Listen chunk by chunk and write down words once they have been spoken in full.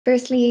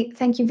Firstly,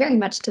 thank you very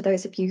much to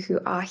those of you who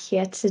are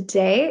here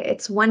today.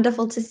 It's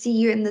wonderful to see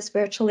you in this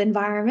virtual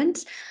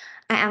environment.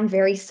 I am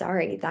very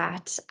sorry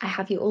that I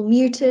have you all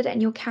muted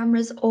and your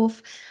cameras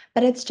off,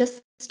 but it's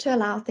just to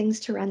allow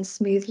things to run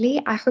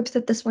smoothly. I hope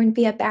that this won't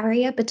be a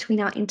barrier between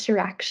our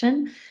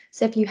interaction.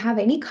 So if you have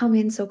any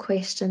comments or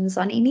questions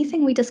on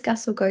anything we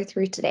discuss or go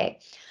through today,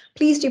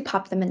 please do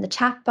pop them in the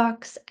chat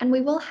box, and we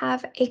will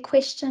have a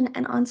question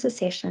and answer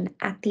session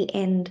at the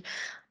end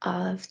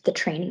of the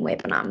training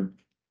webinar.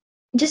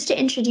 Just to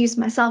introduce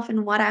myself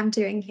and what I'm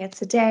doing here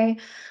today,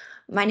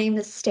 my name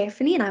is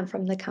Stephanie and I'm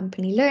from the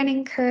company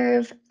Learning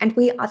Curve, and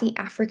we are the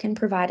African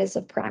providers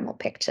of Primal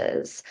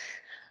Pictures.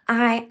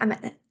 I am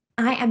an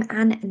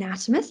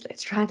anatomist,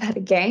 let's try that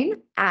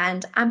again,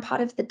 and I'm part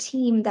of the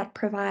team that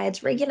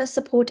provides regular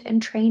support and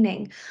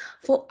training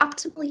for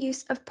optimal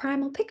use of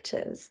Primal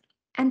Pictures.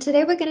 And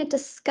today we're going to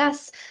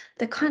discuss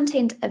the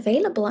content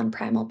available on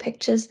Primal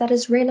Pictures that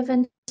is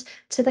relevant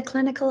to the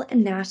clinical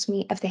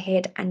anatomy of the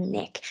head and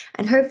neck,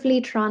 and hopefully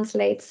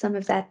translate some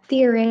of that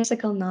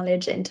theoretical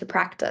knowledge into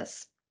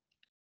practice.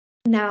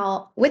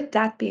 Now, with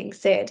that being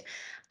said,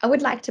 I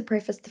would like to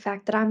preface the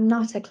fact that I'm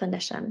not a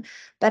clinician,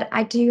 but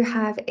I do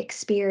have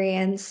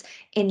experience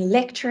in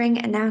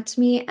lecturing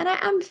anatomy, and I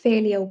am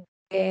fairly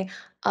aware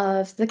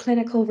of the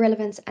clinical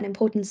relevance and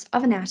importance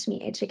of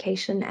anatomy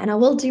education, and I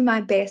will do my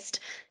best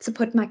to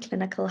put my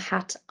clinical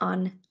hat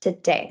on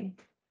today.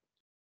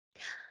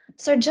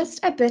 So just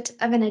a bit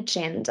of an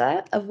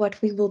agenda of what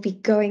we will be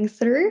going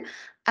through.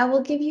 I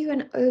will give you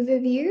an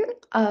overview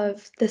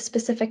of the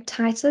specific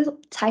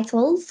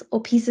titles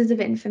or pieces of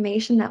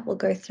information that we'll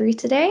go through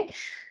today.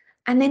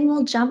 And then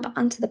we'll jump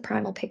onto the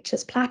Primal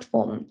Pictures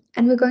platform.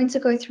 And we're going to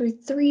go through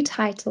 3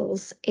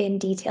 titles in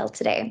detail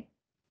today.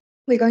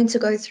 We're going to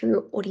go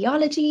through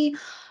audiology,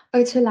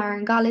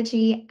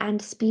 otolaryngology,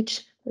 and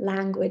speech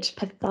language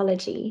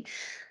pathology.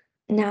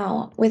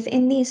 Now,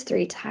 within these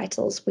 3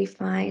 titles, we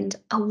find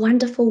a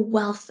wonderful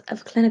wealth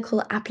of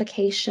clinical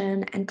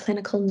application and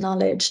clinical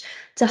knowledge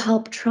to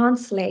help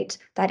translate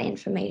that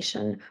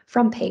information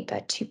from paper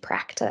to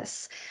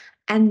practice.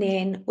 And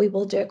then we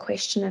will do a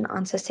question and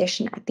answer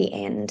session at the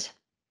end.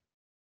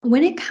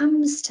 When it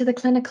comes to the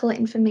clinical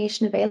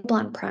information available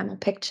on Primal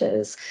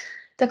Pictures,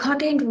 the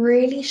content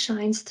really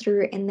shines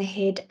through in the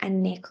head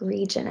and neck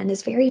region and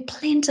is very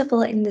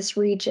plentiful in this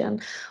region,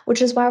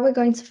 which is why we're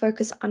going to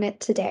focus on it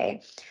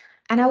today.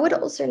 And I would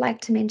also like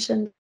to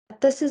mention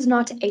that this is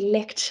not a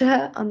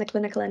lecture on the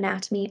clinical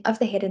anatomy of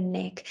the head and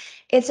neck.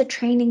 It's a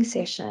training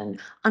session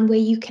on where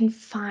you can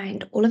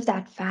find all of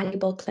that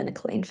valuable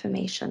clinical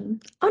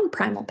information on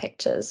Primal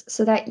Pictures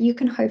so that you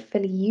can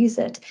hopefully use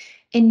it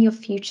in your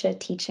future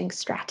teaching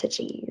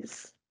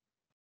strategies.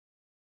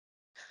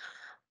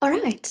 All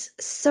right,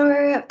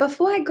 so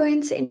before I go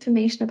into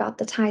information about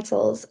the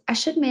titles, I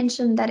should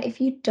mention that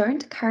if you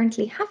don't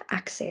currently have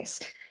access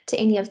to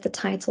any of the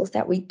titles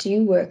that we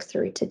do work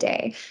through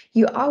today,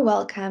 you are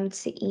welcome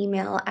to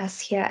email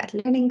us here at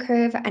Learning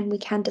Curve, and we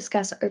can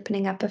discuss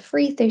opening up a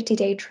free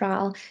 30-day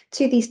trial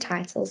to these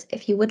titles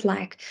if you would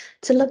like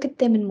to look at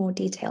them in more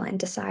detail and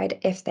decide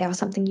if they are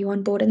something you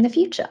on board in the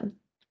future.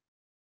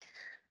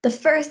 The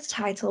first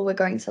title we're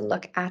going to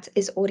look at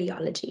is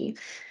audiology.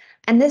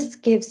 And this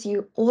gives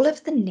you all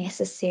of the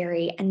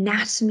necessary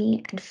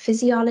anatomy and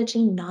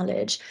physiology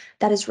knowledge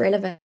that is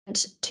relevant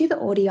to the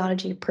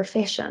audiology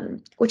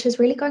profession, which is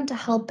really going to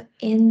help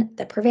in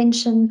the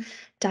prevention,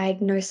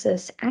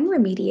 diagnosis, and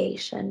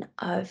remediation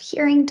of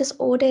hearing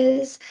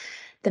disorders,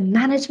 the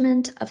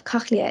management of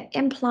cochlear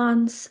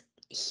implants,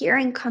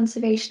 hearing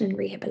conservation and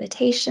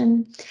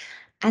rehabilitation,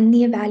 and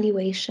the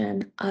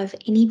evaluation of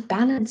any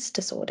balance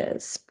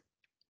disorders.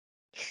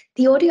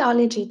 The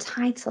audiology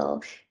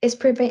title is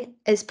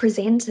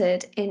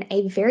presented in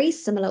a very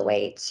similar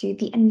way to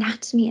the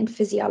anatomy and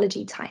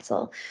physiology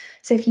title.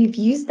 So if you've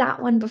used that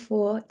one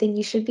before, then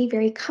you should be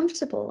very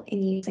comfortable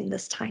in using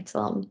this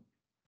title.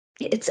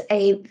 It's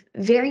a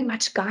very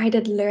much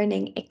guided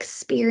learning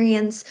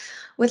experience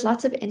with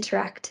lots of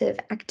interactive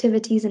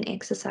activities and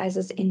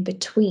exercises in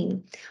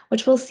between,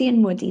 which we'll see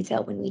in more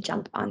detail when we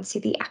jump onto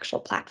the actual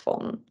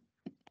platform.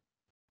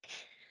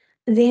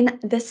 Then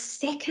the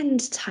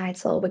second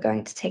title we're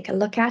going to take a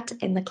look at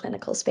in the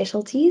clinical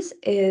specialties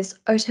is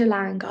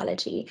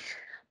otolaryngology,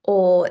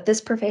 or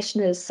this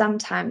profession is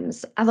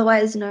sometimes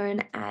otherwise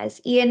known as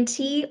ENT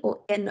or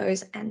ear,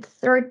 nose, and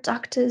throat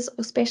doctors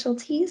or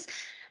specialties.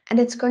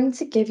 And it's going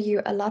to give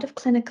you a lot of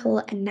clinical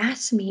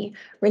anatomy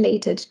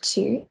related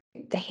to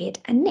the head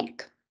and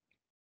neck.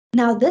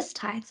 Now, this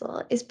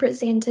title is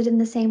presented in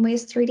the same way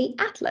as 3D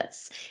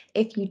Atlas.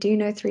 If you do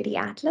know 3D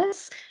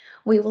Atlas,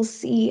 we will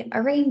see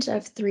a range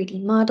of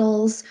 3D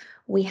models.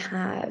 We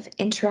have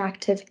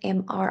interactive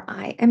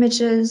MRI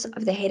images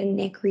of the head and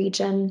neck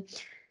region.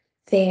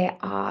 There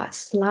are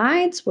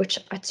slides, which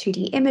are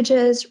 2D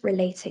images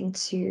relating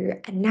to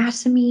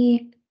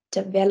anatomy,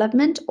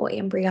 development or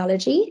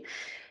embryology,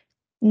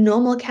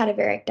 normal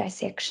cadaveric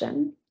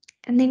dissection,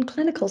 and then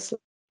clinical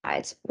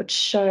slides, which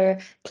show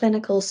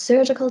clinical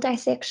surgical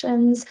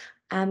dissections,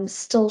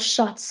 still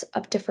shots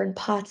of different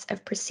parts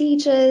of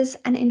procedures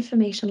and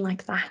information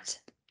like that.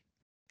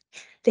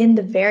 Then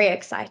the very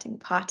exciting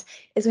part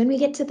is when we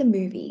get to the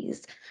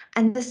movies.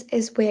 And this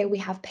is where we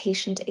have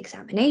patient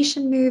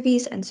examination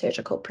movies and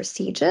surgical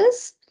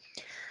procedures.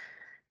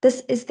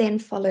 This is then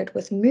followed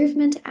with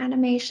movement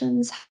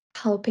animations,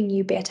 helping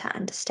you better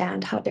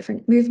understand how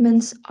different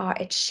movements are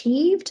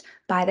achieved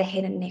by the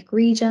head and neck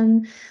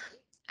region.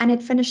 And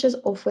it finishes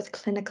off with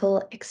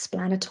clinical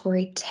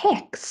explanatory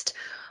text,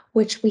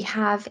 which we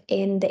have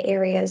in the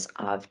areas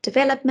of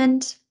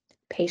development,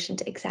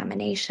 patient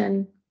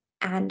examination,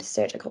 and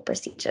surgical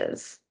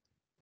procedures.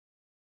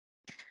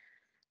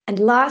 And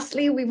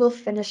lastly, we will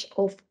finish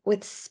off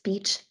with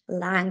speech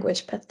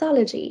language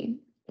pathology.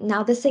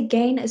 Now, this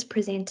again is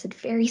presented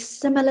very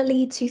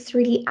similarly to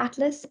 3D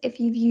Atlas if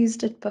you've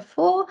used it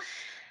before.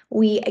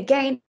 We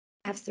again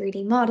have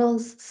 3D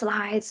models,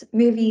 slides,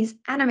 movies,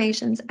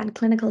 animations, and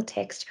clinical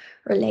text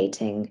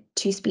relating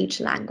to speech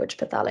language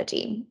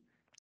pathology.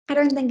 I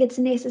don't think it's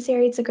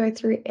necessary to go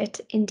through it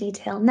in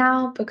detail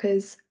now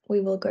because we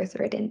will go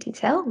through it in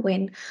detail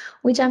when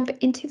we jump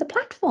into the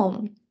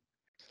platform.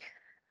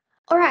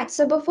 All right,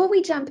 so before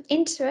we jump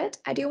into it,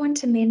 I do want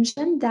to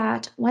mention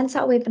that once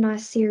our webinar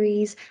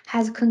series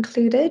has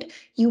concluded,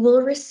 you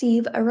will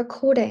receive a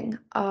recording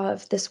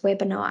of this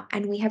webinar,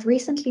 and we have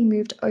recently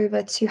moved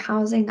over to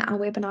housing our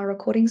webinar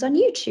recordings on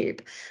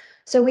YouTube.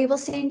 So we will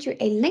send you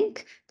a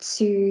link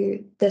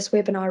to this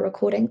webinar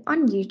recording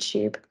on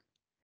YouTube.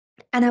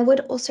 And I would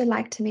also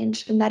like to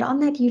mention that on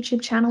that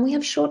YouTube channel, we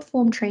have short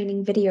form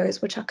training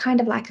videos, which are kind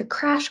of like a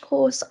crash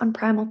course on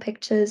Primal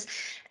Pictures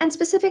and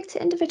specific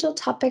to individual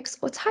topics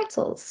or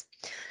titles.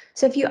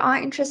 So if you are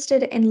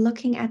interested in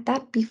looking at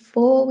that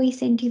before we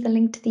send you the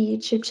link to the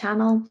YouTube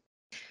channel,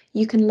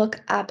 you can look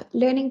up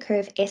Learning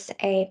Curve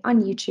SA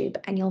on YouTube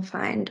and you'll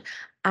find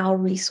our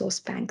resource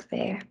bank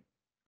there.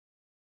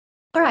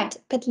 All right,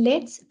 but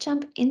let's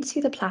jump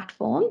into the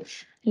platform.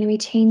 Let me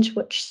change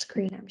which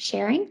screen I'm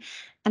sharing,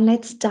 and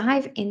let's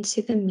dive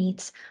into the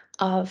meat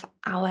of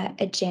our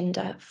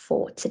agenda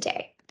for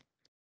today.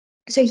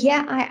 So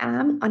here I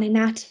am on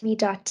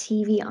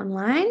anatomy.tv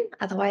online,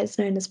 otherwise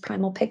known as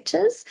Primal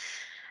Pictures,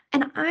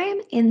 and I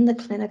am in the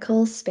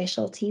clinical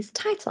specialties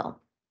title.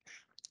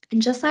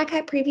 And just like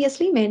I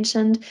previously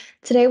mentioned,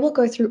 today we'll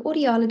go through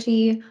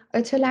audiology,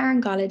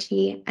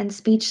 otolaryngology, and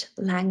speech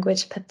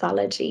language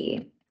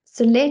pathology.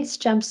 So let's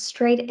jump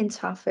straight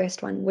into our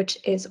first one, which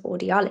is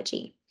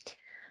audiology.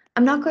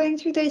 I'm not going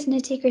through those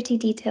nitty-gritty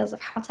details of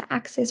how to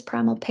access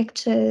Primal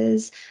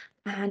Pictures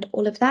and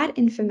all of that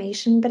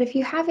information, but if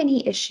you have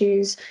any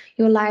issues,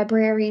 your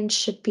librarian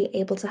should be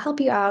able to help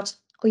you out,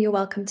 or you're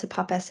welcome to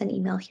pop us an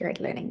email here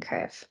at Learning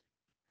Curve.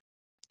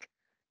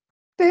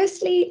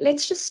 Firstly,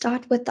 let's just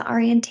start with the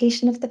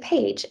orientation of the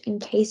page in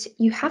case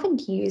you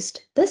haven't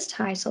used this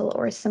title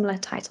or a similar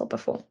title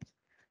before.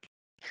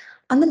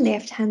 On the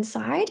left-hand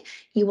side,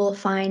 you will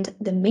find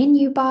the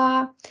menu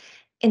bar.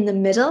 In the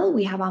middle,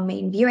 we have our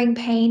main viewing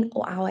pane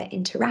or our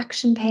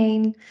interaction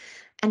pane.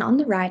 And on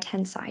the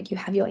right-hand side, you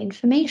have your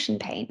information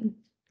pane.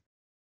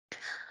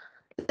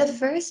 The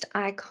first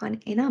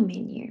icon in our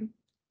menu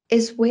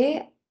is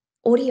where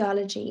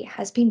audiology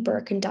has been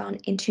broken down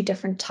into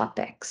different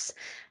topics.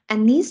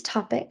 And these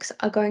topics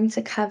are going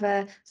to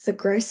cover the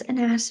gross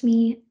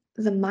anatomy,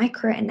 the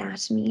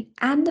microanatomy,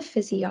 and the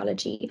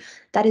physiology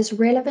that is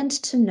relevant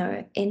to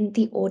know in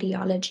the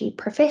audiology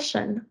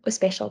profession or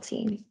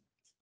specialty.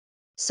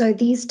 So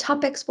these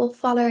topics will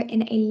follow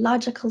in a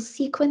logical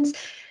sequence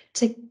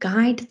to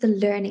guide the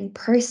learning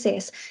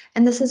process.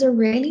 And this is a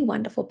really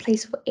wonderful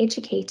place for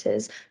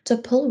educators to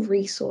pull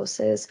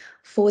resources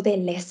for their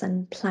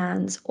lesson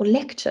plans or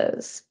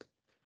lectures.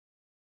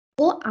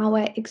 For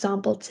our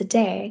example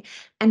today,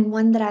 and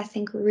one that I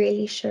think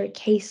really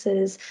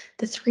showcases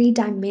the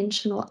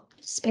three-dimensional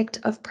aspect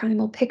of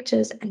Primal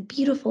Pictures and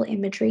beautiful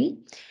imagery,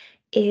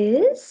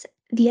 is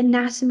the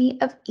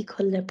anatomy of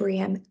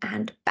equilibrium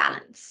and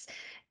balance.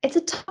 It's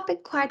a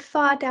topic quite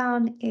far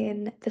down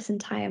in this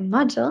entire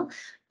module,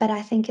 but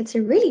I think it's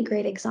a really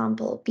great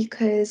example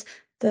because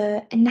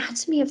the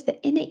anatomy of the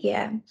inner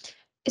ear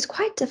is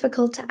quite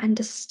difficult to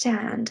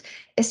understand,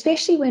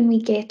 especially when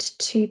we get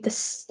to the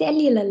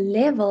cellular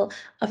level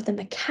of the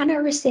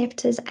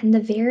mechanoreceptors and the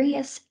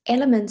various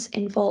elements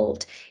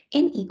involved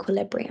in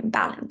equilibrium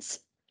balance.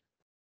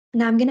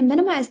 Now I'm going to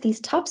minimize these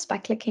topics by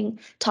clicking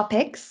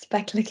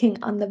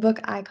on the book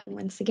icon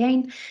once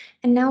again,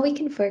 and now we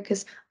can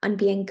focus on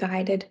being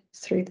guided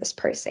through this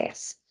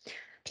process.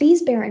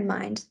 Please bear in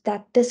mind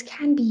that this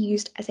can be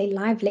used as a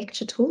live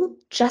lecture tool,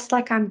 just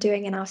like I'm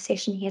doing in our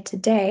session here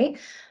today.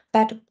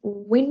 But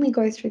when we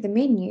go through the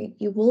menu,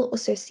 you will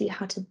also see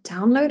how to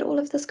download all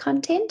of this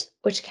content,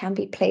 which can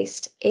be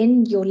placed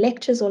in your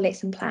lectures or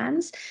lesson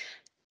plans.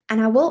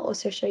 And I will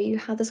also show you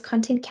how this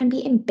content can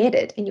be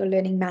embedded in your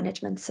learning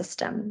management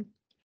system.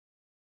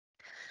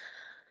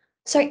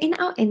 So in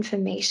our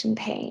information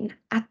pane,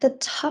 at the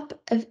top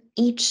of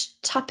each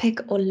topic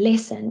or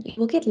lesson, you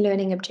will get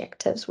learning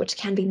objectives, which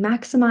can be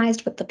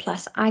maximized with the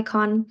plus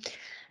icon.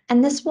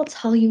 And this will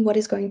tell you what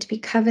is going to be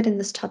covered in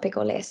this topic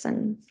or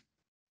lesson.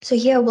 So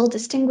here we'll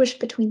distinguish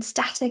between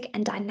static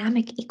and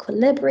dynamic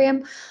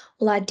equilibrium.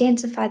 We'll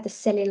identify the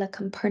cellular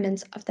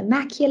components of the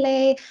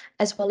maculae,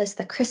 as well as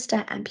the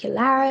crista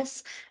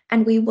ampullaris,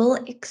 and we will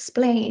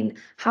explain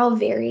how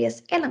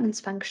various elements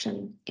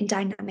function in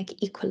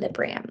dynamic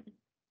equilibrium.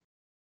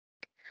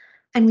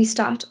 And we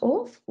start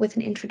off with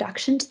an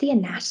introduction to the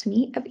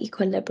anatomy of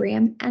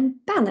equilibrium and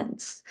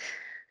balance.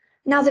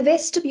 Now, the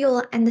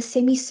vestibule and the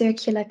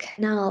semicircular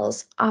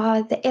canals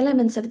are the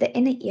elements of the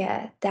inner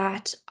ear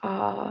that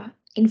are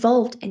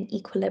involved in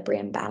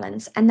equilibrium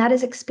balance, and that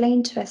is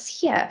explained to us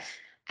here.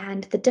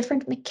 And the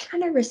different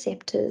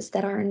mechanoreceptors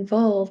that are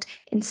involved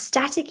in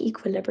static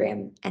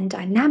equilibrium and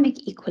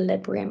dynamic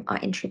equilibrium are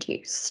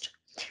introduced.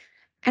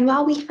 And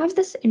while we have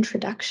this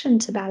introduction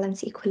to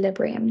balance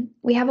equilibrium,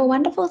 we have a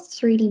wonderful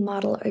 3D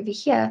model over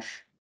here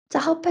to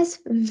help us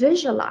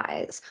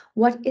visualize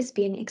what is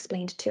being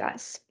explained to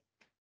us.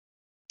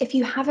 If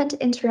you haven't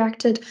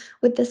interacted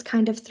with this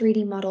kind of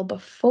 3D model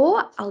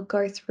before, I'll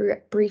go through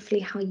briefly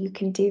how you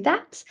can do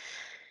that.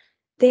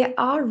 There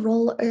are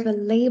rollover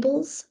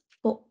labels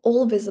for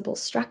all visible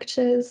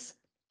structures,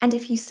 and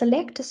if you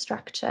select a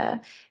structure,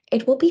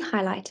 it will be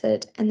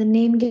highlighted and the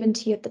name given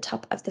to you at the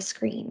top of the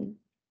screen.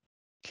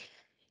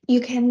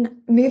 You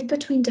can move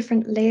between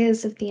different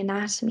layers of the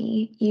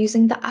anatomy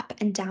using the up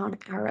and down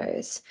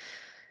arrows.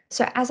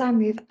 So as I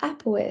move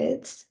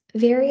upwards,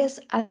 various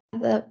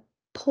other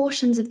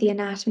portions of the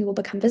anatomy will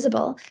become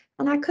visible.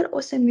 And I could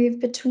also move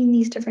between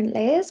these different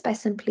layers by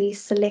simply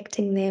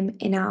selecting them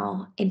in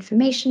our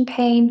information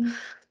pane,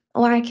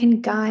 or I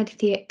can guide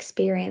the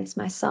experience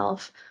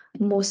myself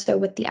more so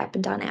with the up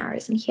and down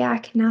arrows. And here I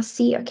can now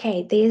see,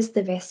 okay, there's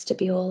the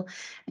vestibule,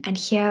 and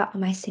here are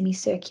my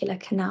semicircular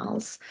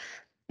canals.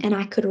 And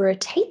I could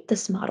rotate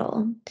this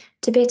model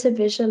to better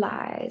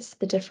visualize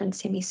the different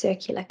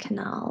semicircular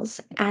canals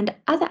and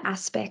other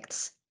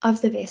aspects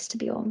of the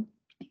vestibule.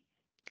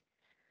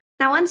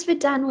 Now, once we're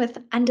done with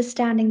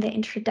understanding the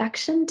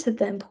introduction to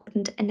the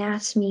important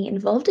anatomy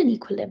involved in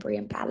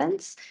equilibrium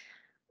balance,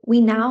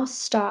 we now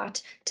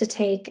start to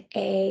take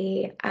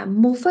a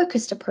more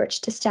focused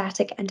approach to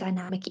static and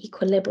dynamic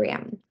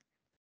equilibrium.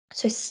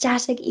 So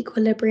static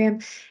equilibrium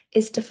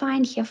is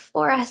defined here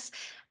for us,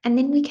 and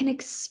then we can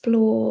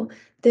explore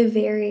the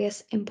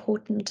various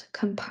important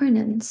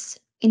components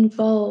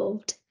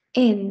involved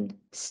in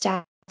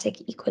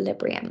static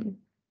equilibrium.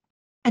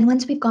 And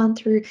once we've gone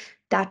through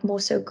that more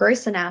so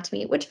gross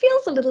anatomy, which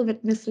feels a little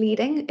bit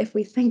misleading if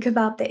we think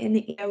about the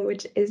inner ear,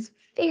 which is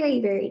very,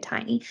 very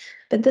tiny,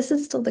 but this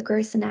is still the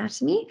gross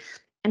anatomy.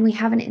 And we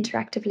have an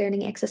interactive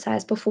learning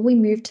exercise before we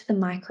move to the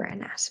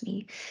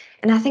microanatomy.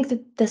 And I think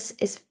that this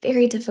is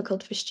very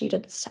difficult for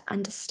students to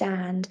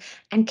understand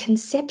and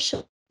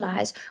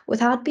conceptualize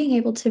without being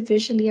able to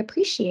visually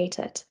appreciate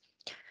it.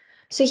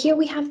 So here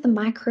we have the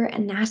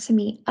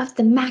microanatomy of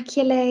the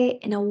maculae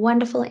in a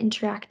wonderful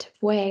interactive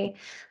way.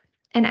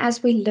 And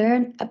as we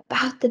learn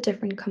about the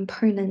different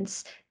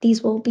components,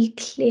 these will be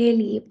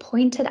clearly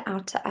pointed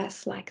out to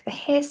us, like the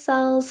hair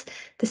cells,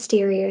 the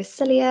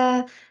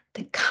stereocilia,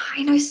 the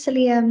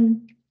kinocilium,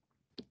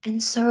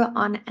 and so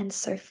on and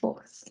so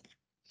forth.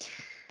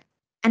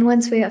 And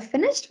once we are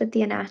finished with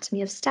the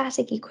anatomy of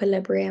static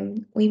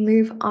equilibrium, we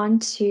move on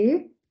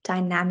to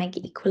dynamic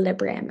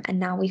equilibrium.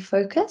 And now we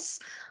focus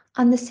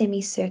on the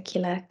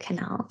semicircular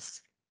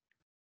canals.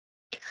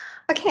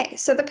 Okay,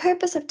 so the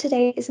purpose of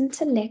today isn't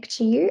to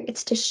lecture you,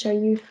 it's to show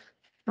you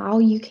how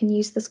you can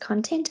use this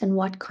content and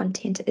what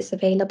content is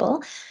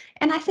available.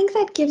 And I think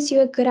that gives you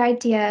a good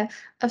idea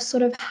of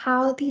sort of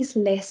how these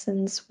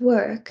lessons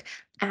work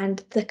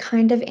and the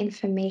kind of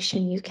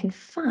information you can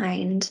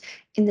find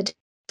in the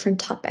different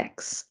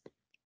topics.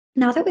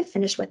 Now that we've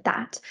finished with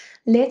that,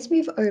 let's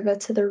move over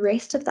to the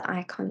rest of the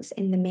icons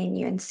in the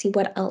menu and see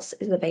what else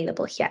is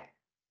available here.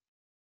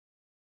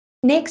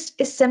 Next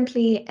is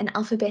simply an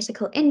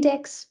alphabetical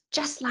index,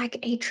 just like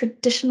a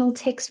traditional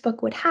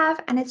textbook would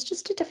have, and it's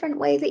just a different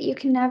way that you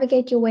can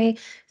navigate your way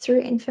through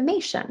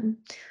information.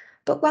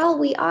 But while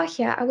we are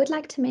here, I would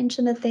like to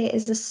mention that there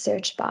is a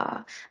search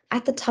bar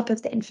at the top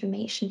of the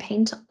information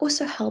pane to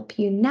also help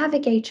you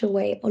navigate your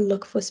way or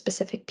look for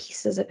specific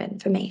pieces of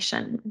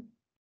information.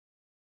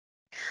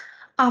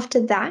 After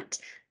that,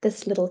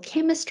 this little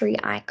chemistry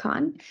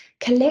icon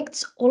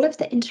collects all of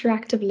the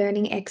interactive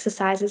learning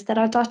exercises that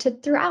are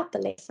dotted throughout the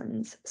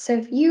lessons. So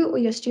if you or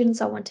your students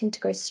are wanting to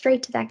go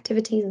straight to the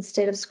activities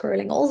instead of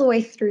scrolling all the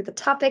way through the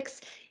topics,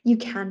 you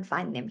can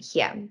find them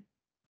here.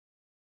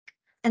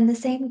 And the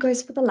same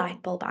goes for the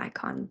light bulb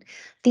icon.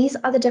 These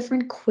are the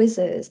different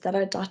quizzes that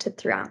are dotted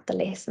throughout the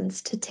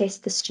lessons to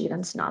test the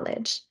students'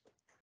 knowledge.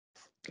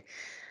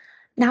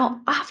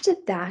 Now, after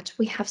that,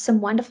 we have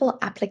some wonderful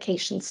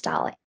application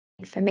style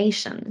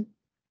information.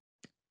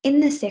 In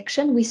this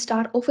section, we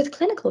start off with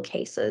clinical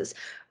cases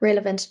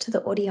relevant to the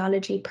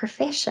audiology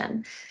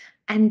profession.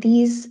 And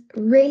these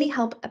really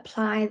help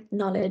apply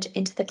knowledge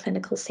into the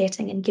clinical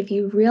setting and give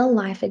you real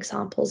life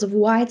examples of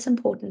why it's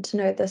important to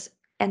know this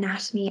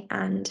anatomy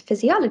and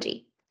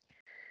physiology.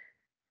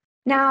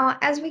 Now,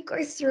 as we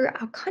go through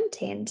our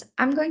content,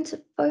 I'm going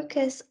to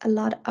focus a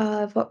lot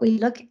of what we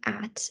look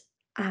at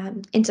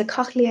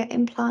intercochlear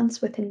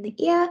implants within the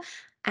ear,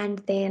 and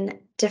then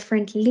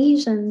different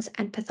lesions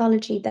and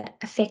pathology that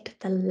affect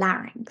the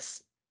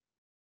larynx.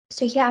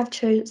 So here I've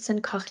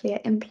chosen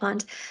cochlear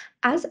implant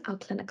as our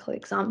clinical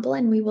example,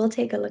 and we will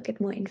take a look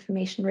at more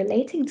information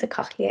relating to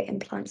cochlear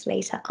implants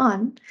later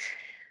on.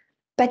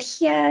 But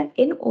here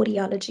in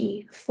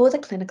audiology, for the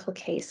clinical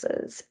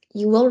cases,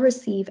 you will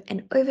receive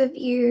an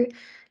overview,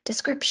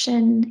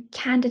 description,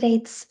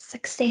 candidates,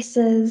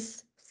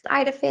 successes,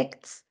 side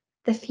effects,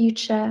 the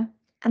future,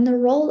 and the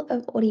role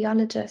of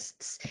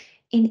audiologists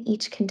in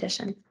each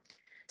condition.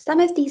 Some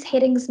of these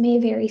headings may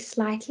vary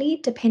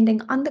slightly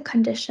depending on the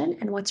condition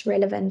and what's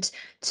relevant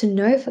to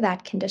know for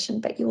that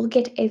condition, but you will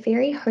get a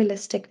very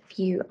holistic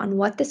view on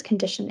what this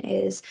condition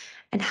is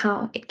and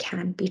how it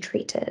can be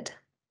treated.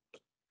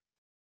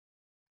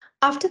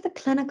 After the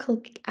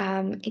clinical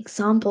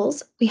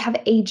examples, we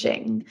have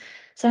aging.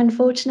 So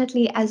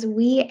unfortunately, as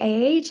we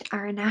age,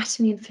 our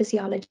anatomy and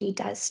physiology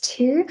does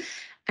too.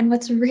 And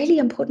what's really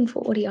important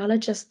for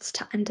audiologists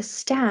to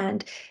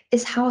understand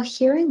is how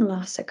hearing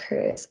loss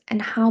occurs and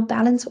how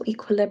balance or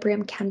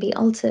equilibrium can be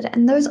altered.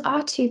 And those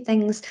are two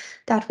things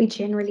that we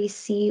generally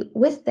see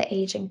with the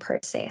aging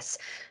process.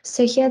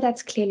 So here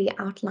that's clearly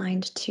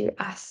outlined to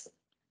us.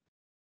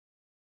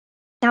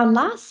 Now,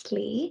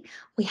 lastly,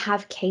 we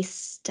have case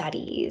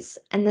studies,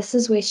 and this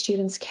is where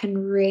students can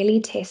really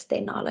test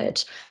their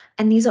knowledge.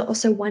 And these are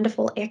also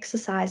wonderful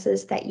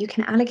exercises that you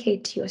can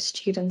allocate to your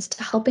students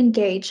to help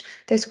engage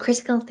those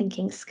critical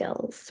thinking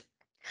skills.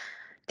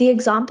 The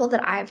example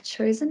that I've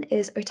chosen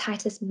is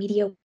otitis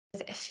media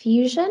with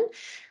effusion.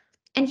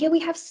 And here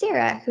we have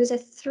Sarah, who's a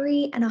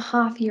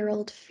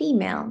 3.5-year-old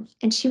female,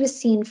 and she was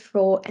seen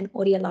for an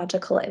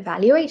audiological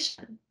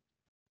evaluation.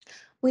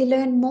 We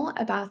learn more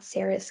about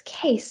Sarah's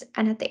case,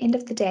 and at the end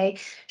of the day,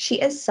 she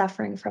is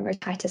suffering from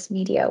otitis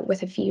media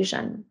with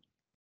effusion.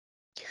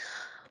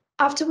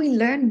 After we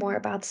learn more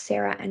about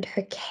Sarah and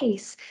her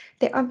case,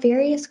 there are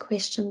various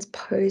questions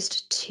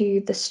posed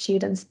to the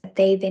students that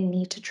they then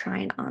need to try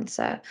and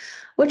answer,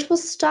 which will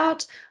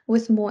start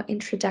with more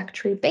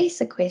introductory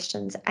basic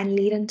questions and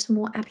lead into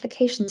more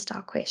application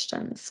style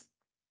questions.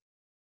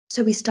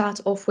 So we start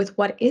off with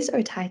what is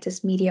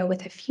otitis media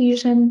with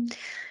effusion,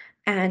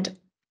 and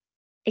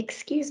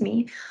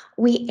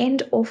we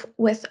end off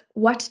with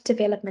what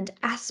development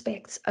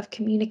aspects of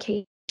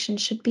communication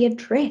should be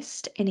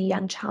addressed in a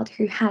young child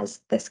who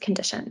has this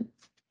condition.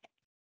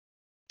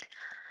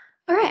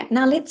 All right,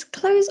 now let's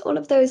close all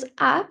of those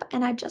up,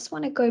 and I just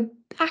want to go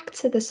back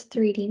to this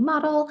 3D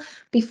model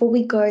before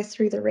we go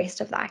through the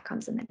rest of the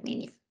icons in the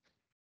menu.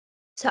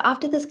 So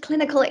after this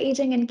clinical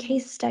aging and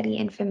case study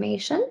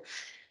information,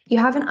 you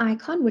have an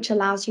icon which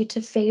allows you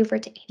to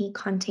favorite any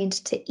content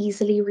to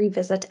easily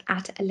revisit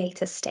at a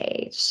later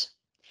stage.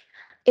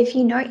 If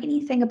you know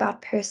anything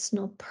about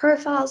personal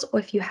profiles, or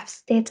if you have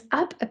set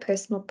up a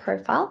personal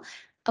profile,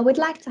 I would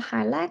like to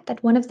highlight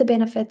that one of the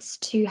benefits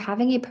to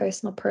having a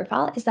personal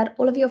profile is that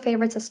all of your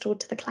favorites are stored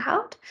to the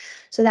cloud.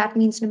 So that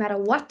means no matter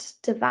what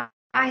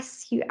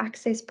device you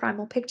access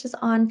Primal Pictures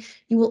on,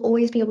 you will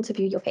always be able to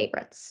view your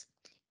favorites.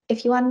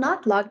 If you are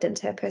not logged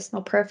into a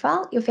personal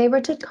profile, your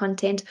favorited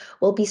content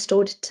will be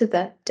stored to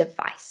the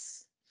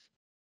device.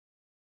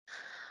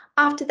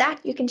 After that,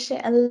 you can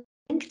share a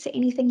link to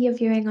anything you're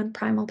viewing on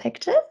Primal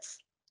Pictures.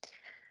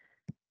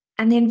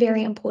 And then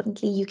very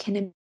importantly, you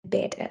can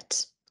embed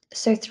it.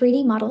 So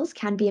 3D models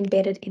can be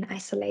embedded in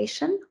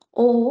isolation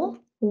or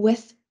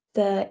with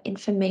the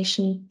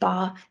information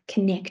bar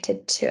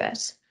connected to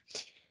it.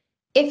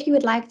 If you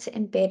would like to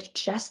embed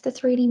just the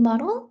 3D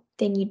model,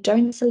 then you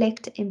don't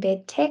select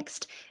embed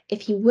text.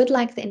 If you would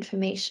like the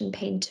information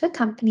pane to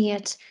accompany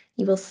it,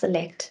 you will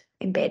select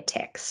embed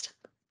text.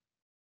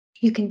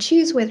 You can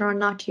choose whether or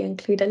not you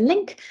include a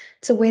link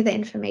to where the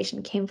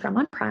information came from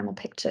on Primal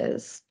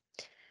Pictures.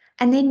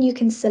 And then you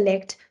can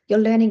select your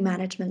learning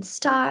management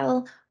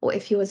style, or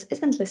if yours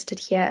isn't listed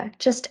here,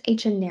 just a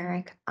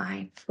generic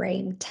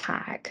iframe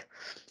tag.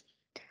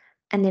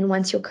 And then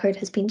once your code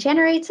has been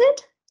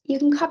generated, you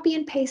can copy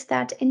and paste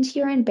that into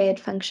your embed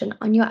function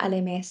on your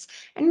LMS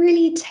and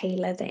really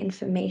tailor the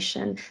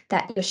information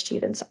that your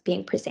students are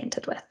being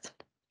presented with.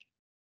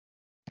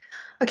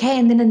 Okay,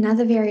 and then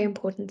another very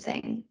important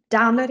thing,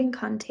 downloading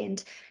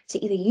content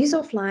to either use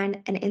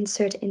offline and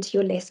insert into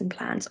your lesson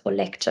plans or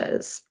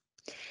lectures.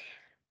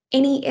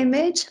 Any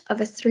image of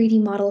a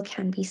 3D model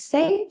can be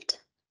saved,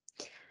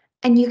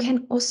 and you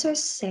can also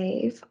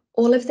save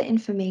all of the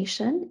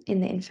information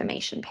in the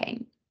information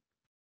pane.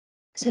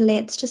 So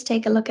let's just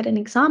take a look at an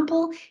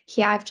example.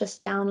 Here I've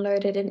just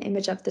downloaded an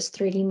image of this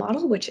 3D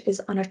model, which is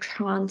on a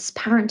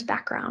transparent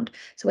background.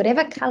 So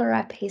whatever color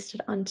I pasted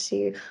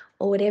onto,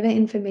 or whatever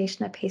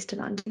information I pasted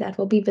onto, that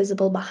will be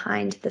visible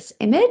behind this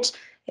image.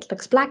 It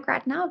looks black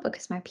right now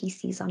because my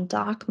PC is on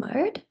dark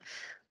mode.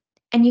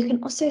 And you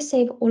can also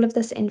save all of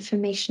this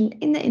information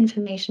in the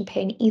information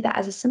pane, either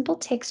as a simple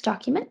text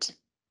document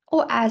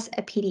or as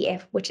a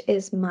PDF, which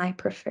is my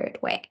preferred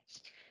way.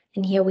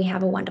 And here we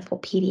have a wonderful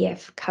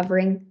PDF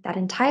covering that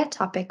entire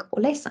topic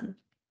or lesson.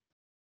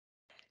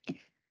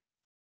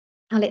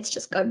 Now let's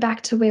just go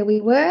back to where we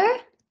were.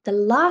 The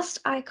last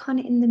icon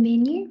in the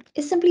menu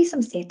is simply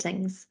some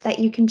settings that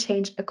you can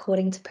change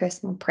according to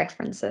personal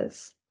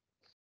preferences.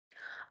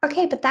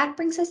 Okay, but that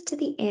brings us to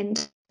the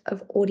end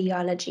of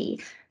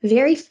audiology,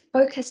 very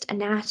focused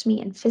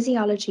anatomy and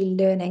physiology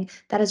learning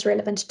that is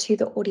relevant to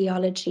the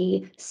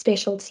audiology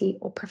specialty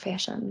or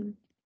profession.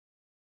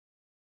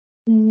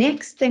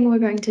 Next thing we're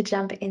going to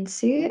jump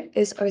into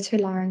is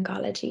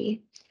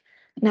otolaryngology.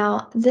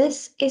 Now,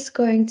 this is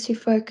going to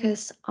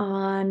focus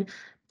on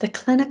the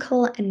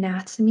clinical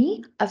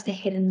anatomy of the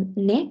head and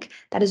neck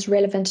that is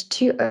relevant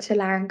to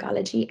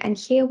otolaryngology. And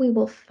here we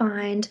will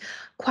find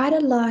quite a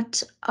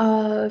lot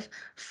of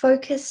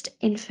focused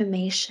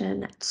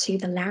information to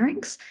the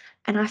larynx.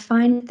 And I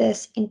find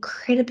this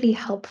incredibly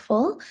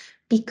helpful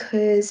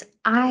because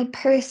I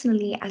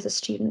personally, as a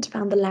student,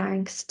 found the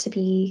larynx to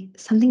be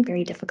something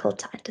very difficult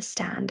to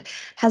understand. It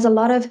has a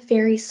lot of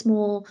very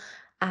small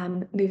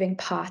moving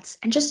parts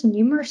and just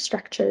numerous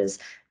structures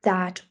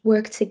that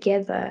work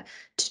together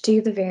to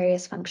do the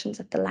various functions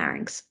of the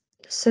larynx.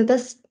 So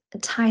this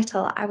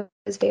title I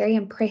was very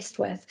impressed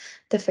with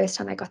the first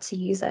time I got to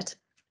use it.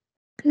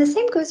 And the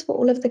same goes for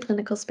all of the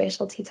clinical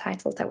specialty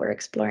titles that we're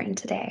exploring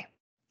today.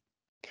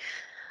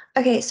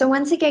 Okay, so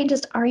once again,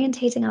 just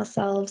orientating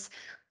ourselves,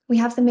 we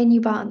have the menu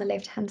bar on the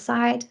left-hand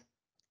side,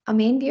 our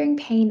main viewing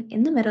pane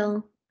in the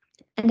middle,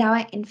 and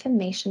our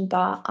information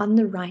bar on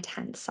the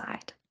right-hand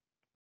side.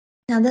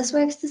 Now, this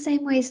works the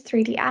same way as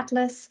 3D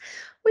Atlas,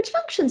 which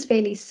functions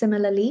fairly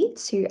similarly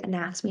to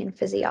anatomy and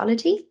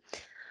physiology.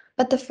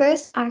 But the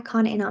first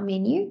icon in our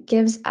menu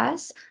gives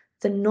us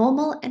the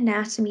normal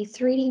anatomy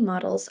 3D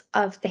models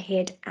of the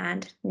head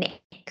and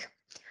neck.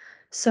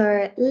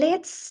 So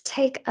let's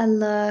take a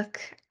look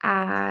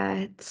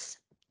at,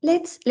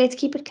 let's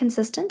keep it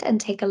consistent and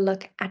take a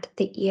look at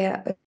the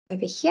ear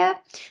over here.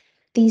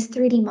 These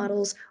 3D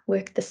models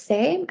work the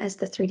same as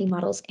the 3D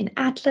models in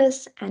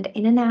Atlas and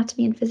in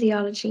anatomy and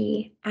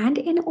physiology and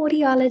in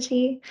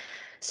audiology.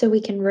 So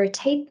we can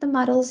rotate the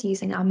models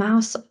using our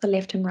mouse or the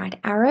left and right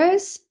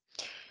arrows.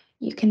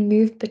 You can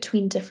move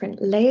between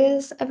different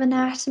layers of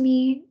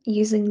anatomy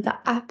using the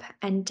up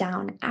and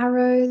down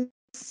arrows.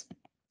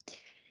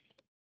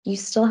 You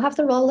still have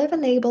the rollover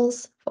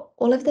labels for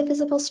all of the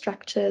visible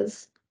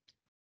structures.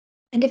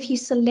 And if you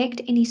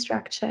select any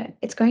structure,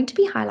 it's going to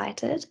be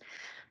highlighted.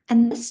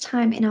 And this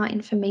time in our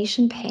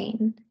information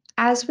pane,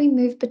 as we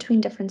move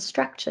between different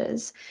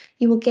structures,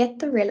 you will get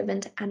the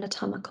relevant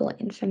anatomical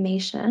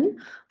information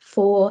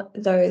for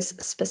those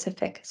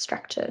specific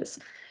structures.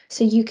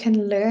 So you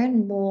can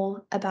learn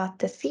more about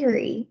the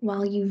theory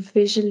while you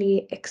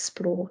visually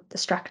explore the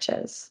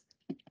structures.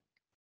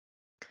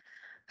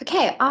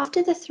 Okay,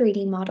 after the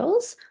 3D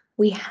models,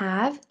 we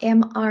have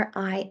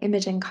MRI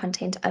imaging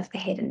content of the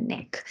head and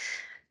neck.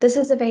 This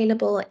is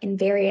available in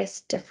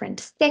various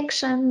different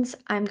sections.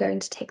 I'm going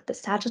to take the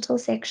sagittal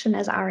section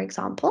as our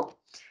example.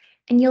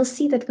 And you'll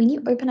see that when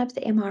you open up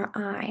the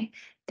MRI,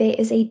 there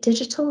is a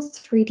digital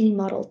 3D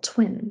model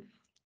twin.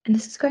 And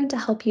this is going to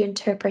help you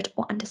interpret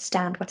or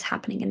understand what's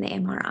happening in the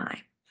MRI.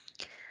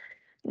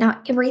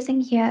 Now,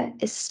 everything here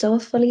is still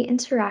fully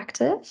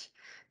interactive.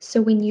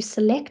 So when you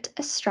select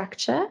a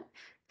structure,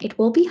 it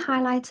will be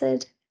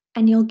highlighted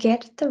and you'll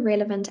get the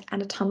relevant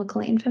anatomical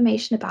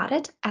information about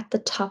it at the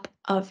top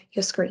of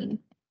your screen.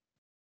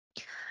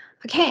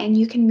 Okay, and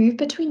you can move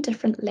between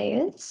different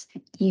layers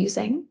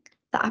using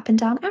the up and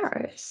down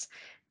arrows.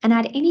 And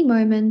at any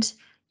moment,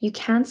 you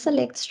can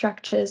select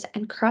structures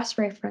and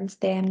cross-reference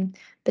them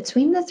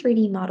between the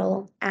 3D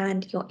model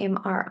and your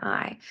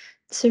MRI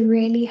to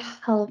really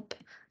help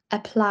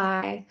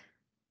apply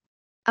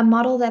a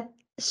model that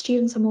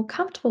students are more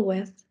comfortable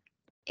with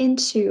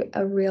into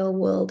a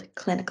real-world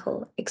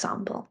clinical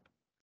example.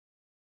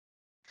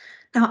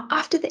 Now,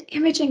 after the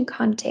imaging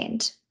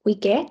content, we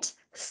get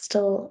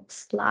still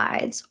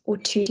slides or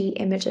 2D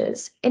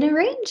images in a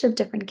range of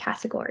different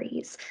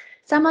categories.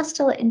 Some are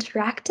still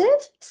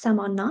interactive, some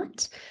are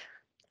not.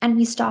 And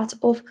we start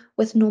off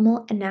with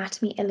normal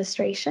anatomy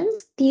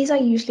illustrations. These are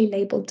usually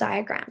labeled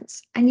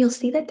diagrams, and you'll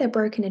see that they're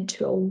broken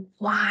into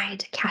a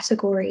wide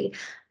category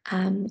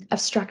of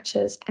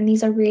structures, and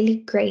these are really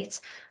great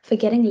for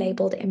getting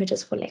labeled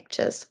images for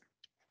lectures.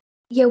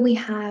 Here we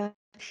have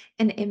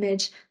an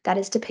image that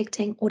is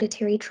depicting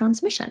auditory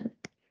transmission.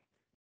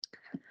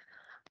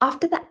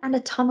 After the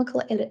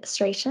anatomical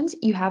illustrations,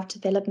 you have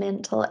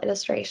developmental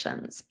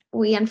illustrations.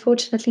 We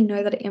unfortunately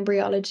know that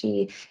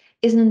embryology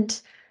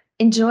isn't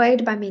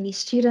enjoyed by many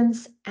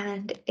students,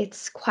 and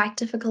it's quite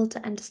difficult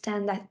to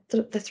understand that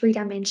the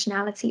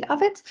three-dimensionality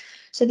of it.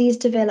 So these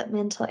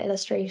developmental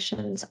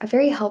illustrations are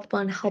very helpful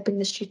in helping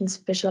the students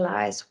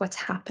visualize what's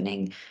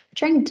happening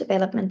during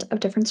development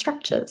of different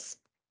structures.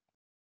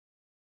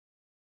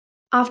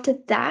 After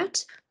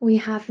that, we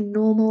have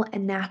normal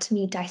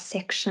anatomy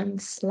dissection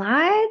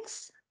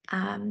slides.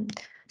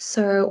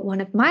 So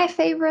one of my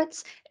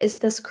favorites is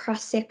this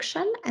cross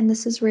section, and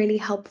this is really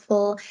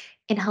helpful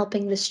in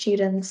helping the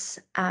students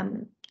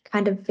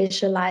kind of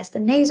visualize the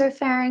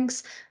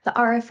nasopharynx, the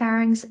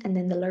oropharynx, and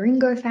then the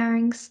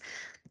laryngopharynx.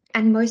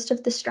 And most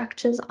of the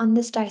structures on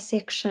this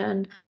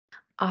dissection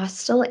are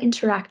still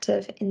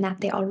interactive in that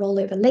there are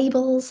rollover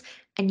labels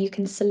and you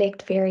can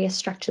select various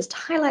structures to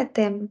highlight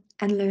them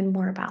and learn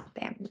more about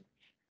them.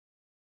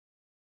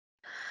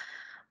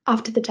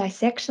 After the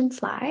dissection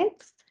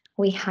slides,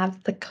 we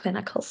have the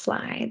clinical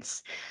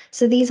slides.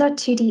 So these are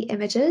 2D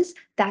images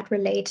that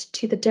relate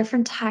to the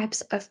different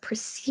types of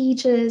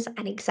procedures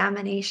and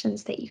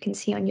examinations that you can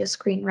see on your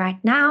screen right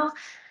now.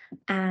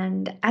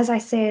 And as I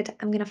said,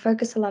 I'm going to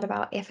focus a lot of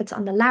our efforts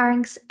on the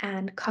larynx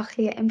and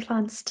cochlear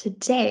implants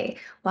today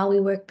while we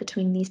work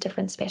between these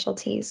different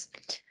specialties.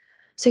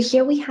 So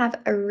here we have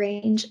a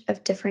range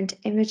of different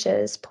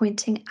images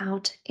pointing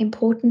out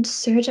important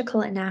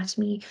surgical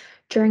anatomy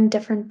during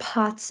different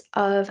parts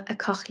of a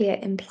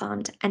cochlear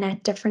implant and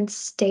at different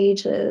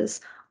stages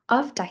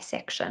of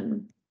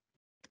dissection.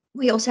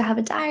 We also have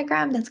a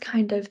diagram that's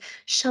kind of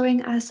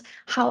showing us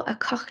how a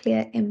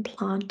cochlear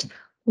implant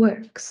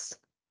works.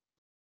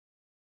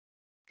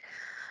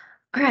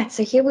 All right,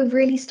 so here we're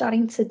really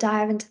starting to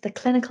dive into the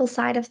clinical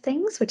side of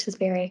things, which is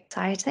very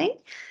exciting.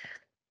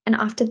 And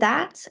after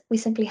that, we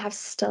simply have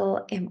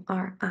still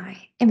MRI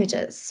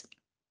images.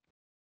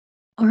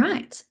 All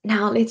right,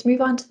 now let's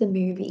move on to the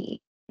movies.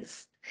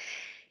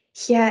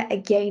 Here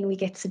again, we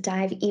get to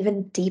dive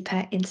even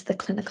deeper into the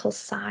clinical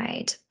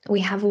side. We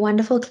have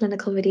wonderful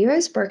clinical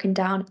videos broken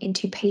down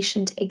into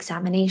patient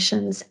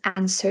examinations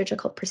and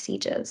surgical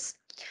procedures.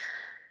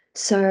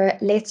 So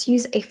let's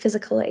use a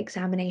physical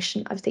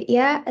examination of the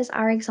ear as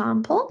our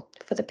example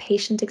for the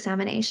patient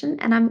examination.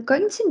 And I'm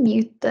going to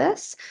mute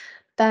this,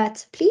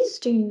 but please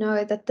do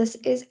know that this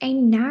is a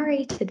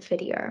narrated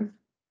video.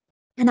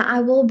 And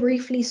I will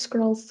briefly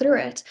scroll through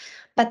it,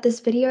 but this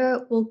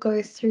video will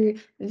go through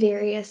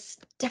various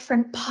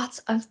different parts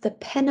of the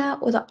pinna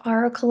or the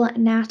auricle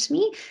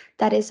anatomy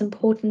that is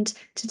important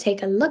to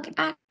take a look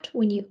at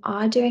when you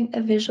are doing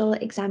a visual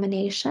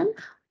examination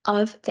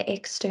of the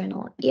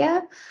external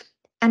ear.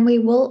 And we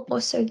will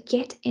also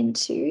get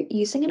into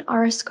using an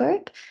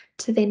oroscope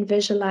to then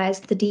visualize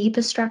the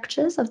deeper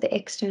structures of the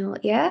external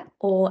ear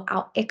or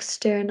our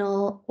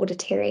external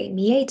auditory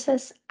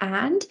meatus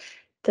and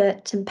the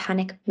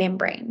tympanic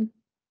membrane.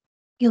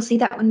 You'll see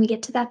that when we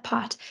get to that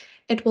part,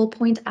 it will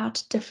point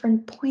out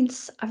different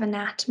points of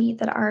anatomy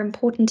that are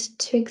important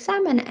to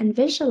examine and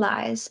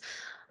visualize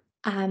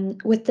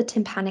with the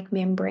tympanic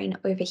membrane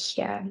over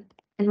here.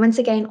 And once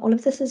again, all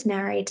of this is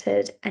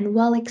narrated and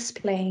well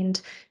explained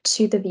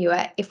to the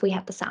viewer if we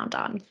have the sound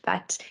on,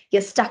 but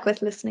you're stuck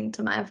with listening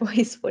to my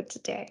voice for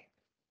today.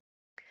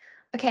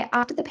 Okay,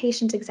 after the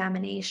patient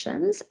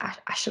examinations,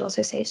 I should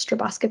also say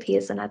stroboscopy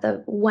is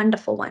another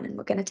wonderful one, and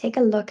we're going to take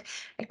a look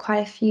at quite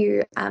a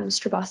few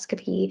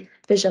stroboscopy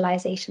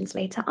visualizations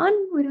later on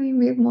when we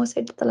move more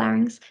so to the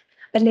larynx.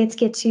 But let's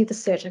get to the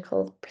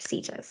surgical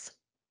procedures.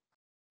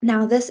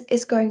 Now, this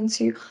is going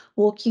to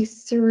walk you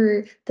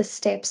through the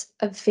steps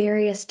of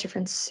various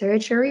different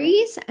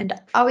surgeries. And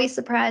are we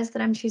surprised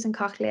that I'm choosing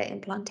cochlear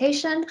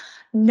implantation?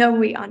 No,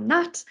 we are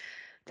not.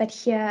 But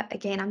here,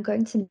 again, I'm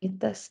going to mute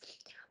this.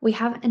 We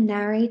have a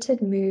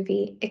narrated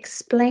movie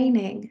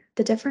explaining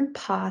the different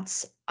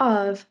parts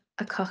of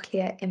a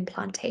cochlear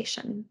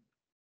implantation.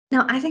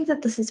 Now, I think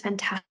that this is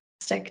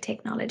fantastic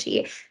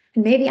technology.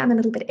 And maybe I'm a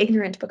little bit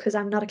ignorant because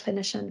I'm not a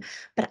clinician,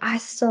 but I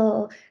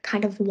still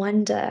kind of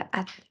wonder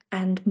at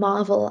and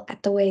marvel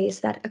at the ways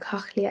that a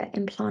cochlear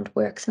implant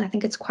works. And I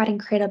think it's quite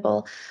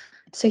incredible.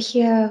 So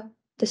here,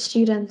 the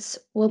students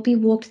will be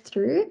walked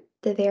through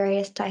the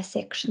various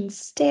dissection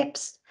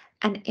steps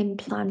and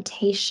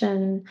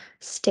implantation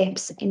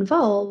steps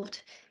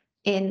involved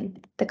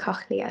in the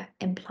cochlear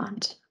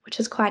implant, which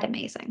is quite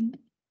amazing.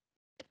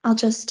 I'll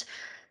just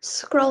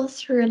scroll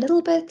through a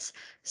little bit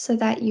so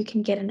that you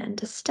can get an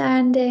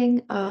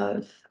understanding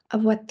of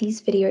what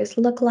these videos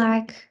look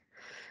like.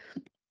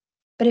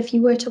 But if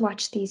you were to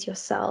watch these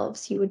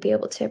yourselves, you would be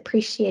able to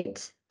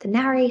appreciate the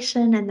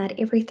narration and that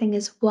everything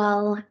is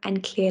well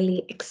and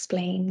clearly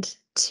explained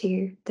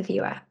to the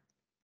viewer.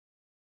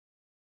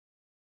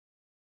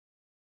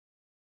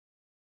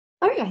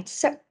 All right,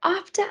 so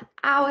after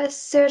our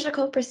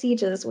surgical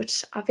procedures,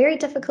 which are very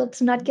difficult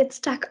to not get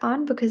stuck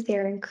on because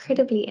they're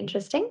incredibly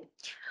interesting,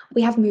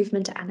 we have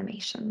movement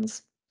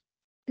animations.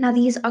 Now,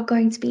 these are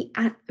going to be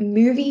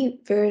movie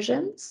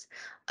versions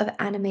of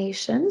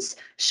animations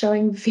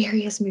showing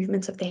various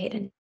movements of the head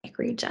and neck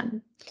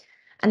region.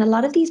 And a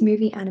lot of these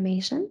movie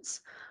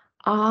animations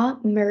are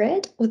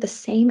mirrored or the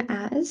same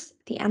as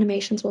the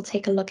animations we'll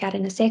take a look at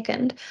in a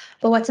second.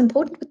 But what's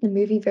important with the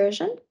movie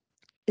version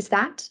is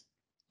that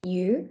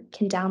you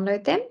can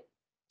download them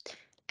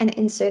and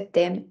insert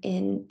them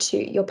into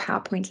your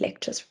PowerPoint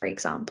lectures, for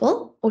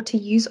example, or to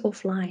use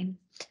offline.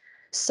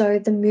 So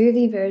the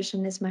movie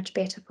version is much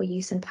better for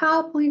use in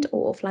PowerPoint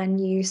or offline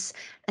use,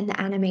 and the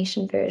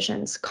animation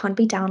versions can't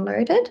be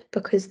downloaded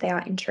because they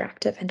are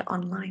interactive and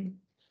online.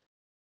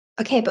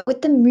 Okay, but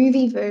with the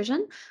movie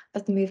version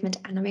of the movement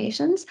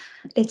animations,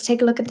 let's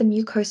take a look at the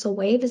mucosal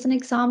wave as an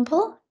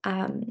example.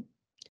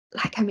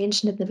 Like I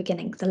mentioned in the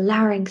beginning, the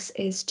larynx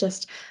is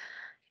just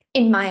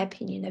in my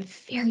opinion, a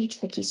very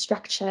tricky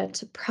structure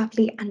to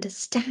properly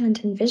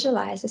understand and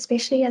visualize,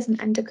 especially as an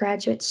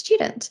undergraduate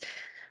student.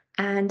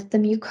 And the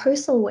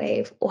mucosal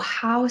wave, or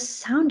how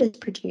sound is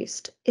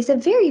produced, is a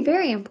very,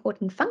 very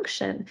important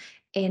function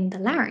in the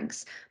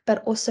larynx,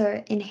 but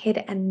also in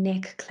head and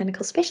neck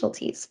clinical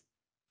specialties.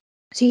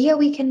 So here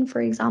we can,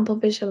 for example,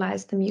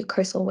 visualize the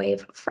mucosal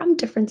wave from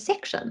different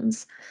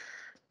sections.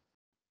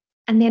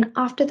 And then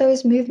after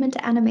those movement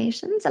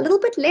animations, a little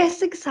bit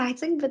less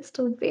exciting, but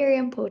still very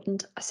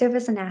important, are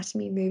surface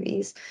anatomy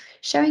movies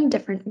showing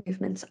different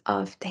movements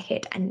of the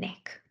head and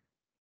neck.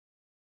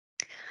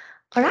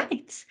 All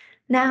right,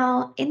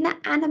 now in the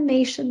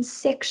animation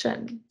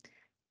section,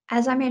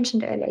 as I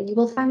mentioned earlier, you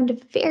will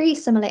find very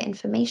similar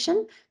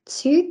information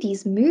to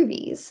these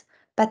movies,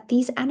 but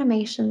these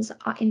animations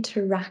are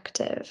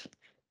interactive.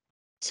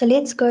 So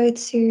let's go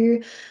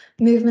to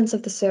movements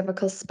of the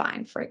cervical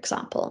spine, for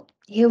example.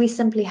 Here we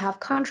simply have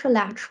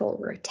contralateral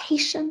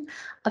rotation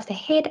of the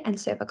head and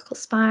cervical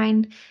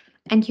spine,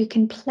 and you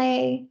can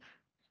play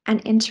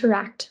and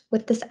interact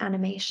with this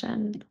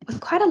animation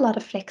with quite a lot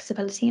of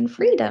flexibility and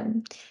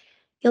freedom.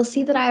 You'll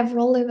see that I have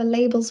rollover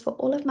labels for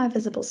all of my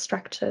visible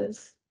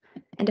structures.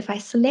 And if I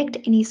select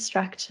any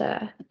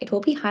structure, it will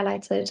be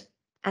highlighted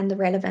and the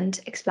relevant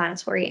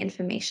explanatory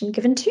information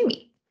given to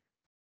me.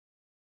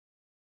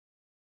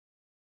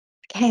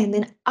 Okay, and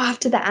then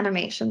after the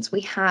animations,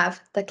 we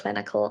have the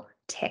clinical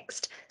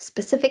text,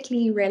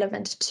 specifically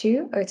relevant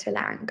to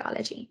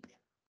otolaryngology.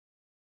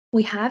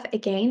 We have,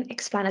 again,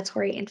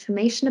 explanatory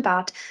information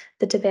about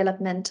the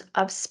development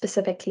of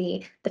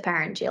specifically the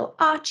pharyngeal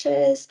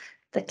arches,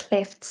 the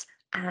clefts,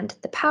 and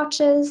the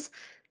pouches.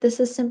 This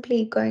is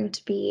simply going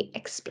to be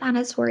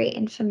explanatory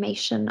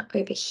information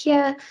over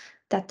here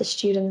that the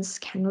students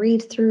can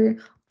read through,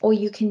 or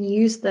you can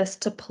use this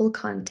to pull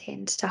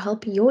content to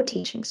help your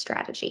teaching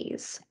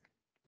strategies.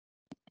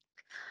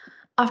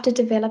 After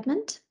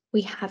development,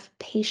 we have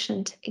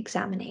patient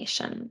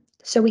examination.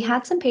 So we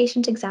had some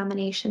patient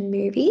examination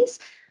movies,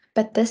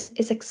 but this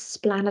is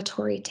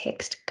explanatory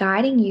text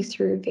guiding you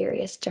through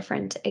various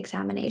different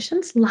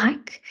examinations,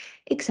 like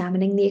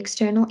examining the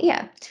external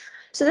ear.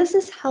 So this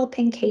is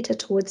helping cater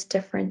towards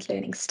different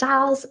learning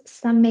styles.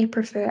 Some may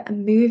prefer a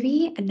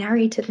movie, a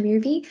narrated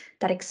movie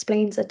that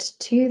explains it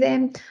to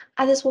them.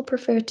 Others will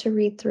prefer to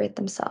read through it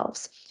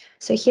themselves.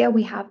 So here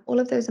we have all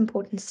of those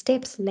important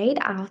steps laid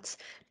out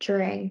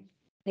during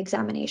an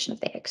examination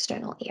of the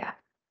external ear.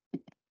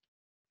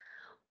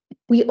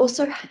 We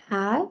also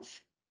have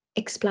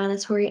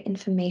explanatory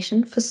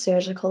information for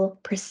surgical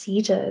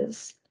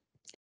procedures.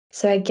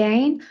 So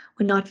again,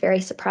 we're not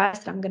very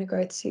surprised that I'm going to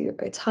go to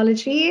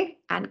otology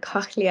and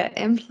cochlear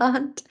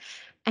implant.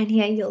 And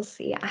here you'll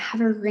see I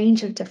have a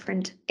range of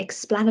different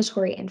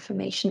explanatory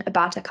information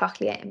about a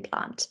cochlear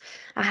implant.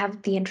 I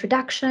have the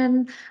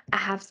introduction, I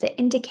have the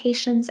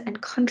indications and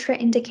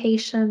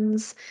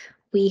contraindications.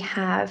 We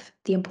have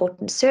the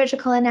important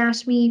surgical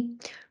anatomy,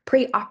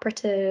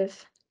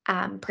 preoperative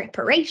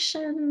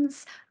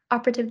preparations,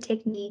 operative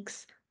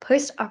techniques,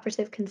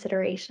 post-operative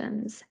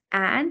considerations,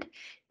 and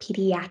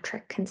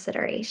pediatric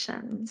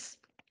considerations.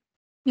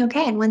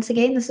 Okay, and once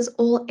again, this is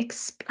all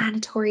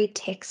explanatory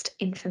text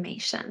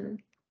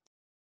information.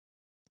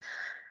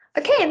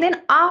 Okay, and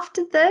then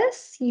after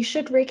this, you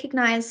should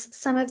recognize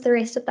some of the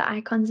rest of the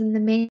icons in the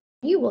menu.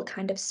 We'll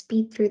kind of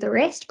speed through the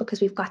rest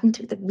because we've gotten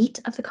to the meat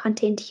of the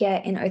content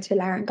here in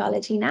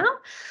otolaryngology now.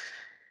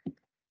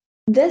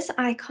 This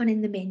icon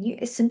in the menu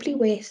is simply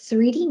where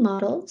 3D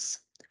models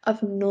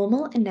of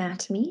normal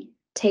anatomy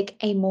take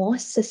a more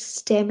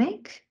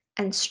systemic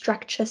and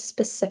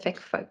structure-specific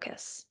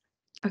focus.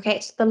 Okay,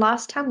 so the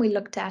last time we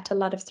looked at a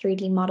lot of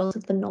 3D models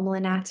of the normal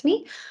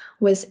anatomy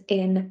was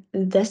in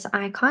this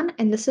icon,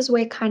 and this is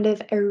where kind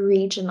of a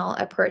regional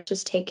approach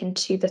is taken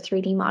to the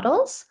 3D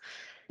models.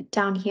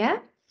 Down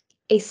here,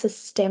 a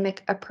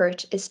systemic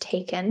approach is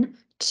taken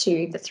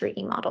to the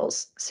 3D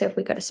models. So if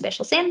we go to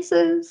special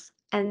senses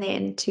and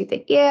then to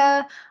the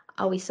ear,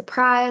 are we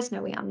surprised?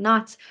 No, we are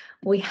not.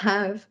 We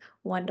have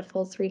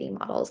wonderful 3D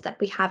models that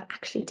we have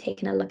actually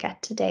taken a look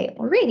at today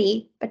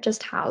already, but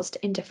just housed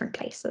in different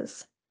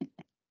places.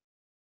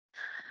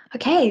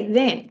 Okay,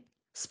 then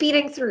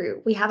speeding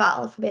through, we have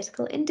our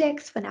alphabetical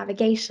index for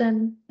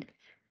navigation.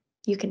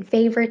 You can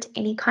favorite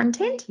any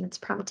content, and it's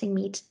prompting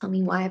me to tell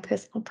me why a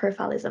personal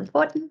profile is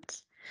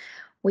important.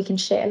 We can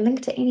share a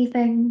link to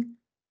anything,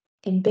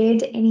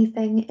 embed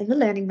anything in the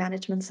learning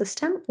management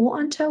system or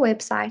onto a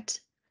website.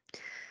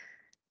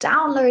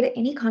 Download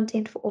any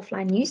content for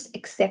offline use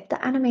except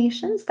the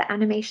animations. The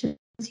animations,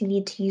 you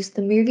need to use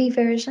the movie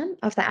version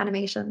of the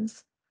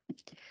animations.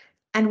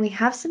 And we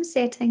have some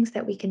settings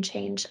that we can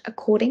change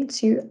according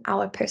to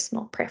our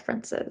personal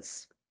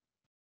preferences.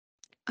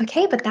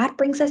 Okay, but that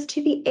brings us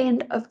to the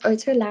end of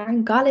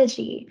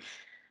otolaryngology.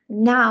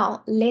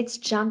 Now let's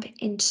jump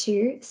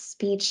into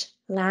speech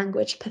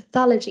language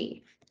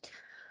pathology.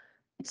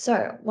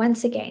 So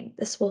once again,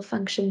 this will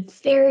function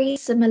very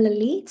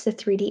similarly to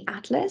 3D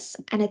Atlas,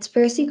 and it's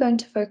firstly going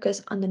to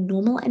focus on the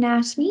normal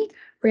anatomy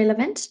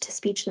relevant to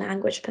speech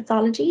language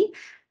pathology.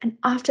 And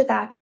after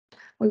that,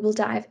 we will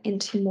dive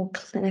into more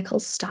clinical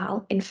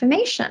style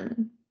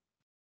information.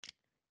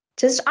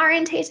 Just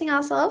orientating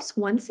ourselves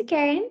once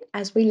again,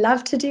 as we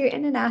love to do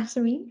in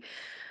anatomy.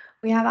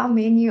 We have our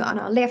menu on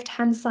our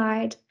left-hand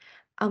side,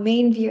 our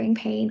main viewing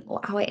pane or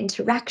our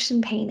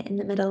interaction pane in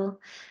the middle,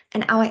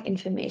 and our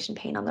information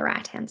pane on the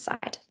right-hand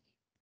side.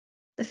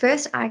 The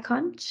first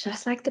icon,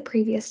 just like the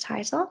previous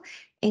title,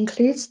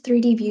 includes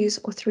 3D views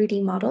or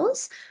 3D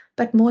models,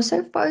 but more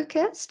so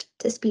focused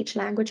to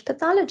speech-language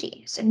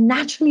pathology. So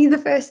naturally, the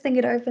first thing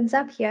it opens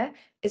up here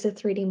is a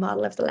 3D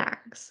model of the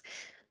larynx.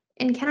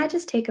 And can I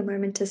just take a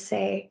moment to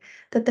say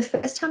that the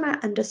first time I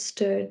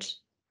understood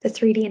the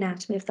 3D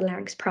anatomy of the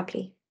larynx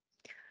properly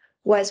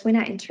was when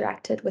I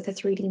interacted with a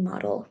 3D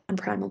model on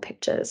Primal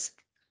pictures.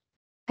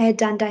 I had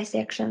done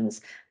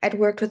dissections, I'd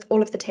worked with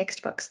all of the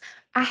textbooks.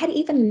 I had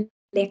even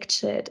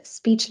lectured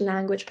speech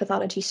language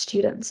pathology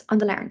students on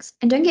the larynx.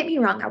 And don't get me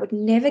wrong, I would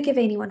never give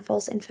anyone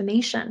false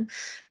information,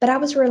 but I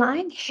was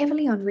relying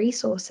heavily on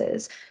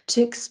resources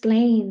to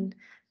explain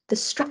the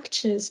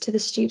structures to the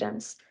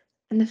students.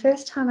 And the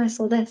first time I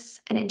saw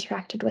this and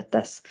interacted with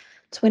this,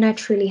 it's when I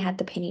truly had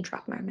the penny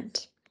drop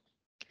moment.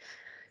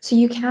 So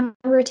you can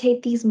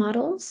rotate these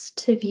models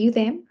to view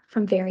them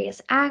from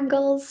various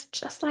angles,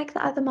 just like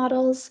the other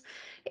models.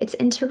 It's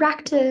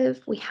interactive.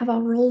 We have our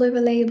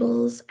rollover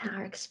labels and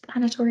our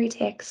explanatory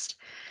text.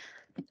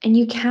 And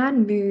you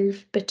can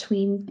move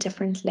between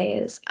different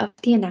layers of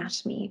the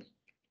anatomy,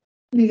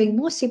 moving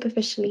more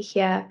superficially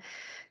here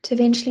to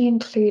eventually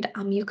include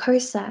our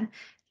mucosa.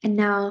 And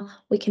now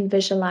we can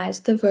visualize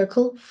the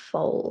vocal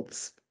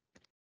folds.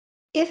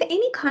 If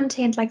any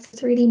content like the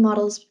 3D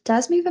models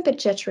does move a bit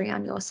jittery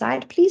on your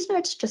side, please note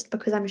it's just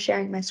because I'm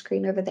sharing my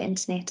screen over the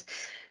internet.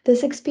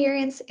 This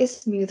experience is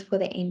smooth for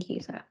the end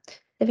user.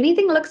 If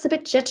anything looks a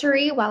bit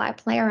jittery while I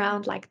play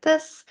around like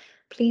this,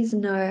 please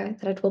know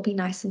that it will be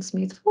nice and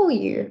smooth for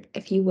you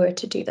if you were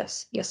to do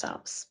this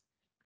yourselves.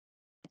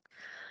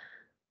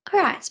 All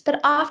right, but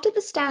after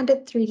the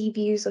standard 3D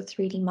views or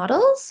 3D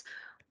models,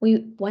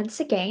 we once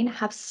again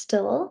have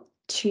still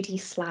 2D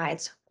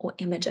slides or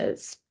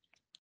images.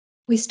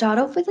 We start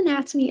off with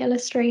anatomy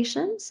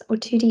illustrations or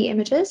 2D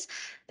images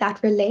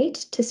that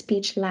relate to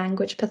speech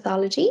language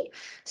pathology.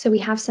 So we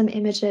have some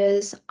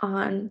images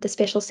on the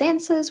special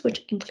senses,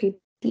 which include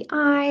the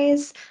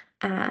eyes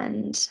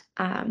and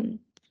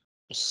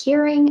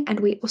hearing. And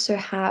we also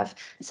have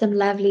some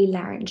lovely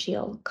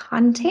laryngeal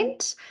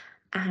content.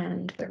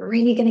 And we're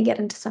really going to get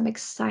into some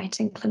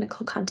exciting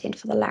clinical content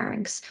for the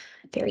larynx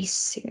very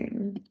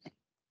soon.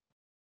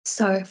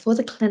 So for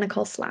the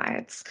clinical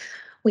slides,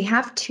 we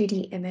have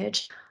 2D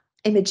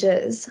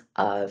images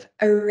of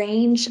a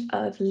range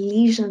of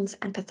lesions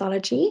and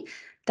pathology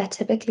that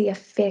typically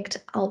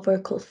affect our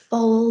vocal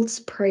folds,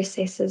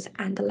 processes,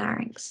 and the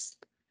larynx.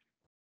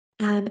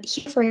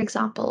 Here, for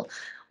example,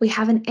 we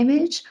have an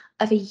image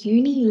of a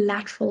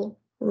unilateral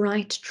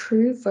right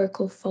true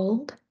vocal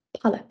fold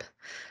polyp,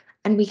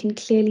 and we can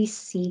clearly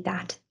see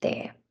that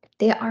there.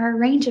 There are a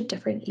range of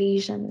different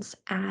lesions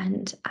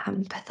and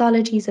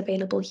pathologies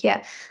available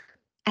here.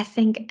 I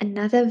think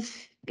another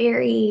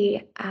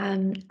very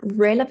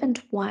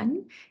relevant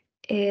one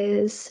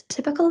is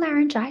typical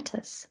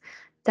laryngitis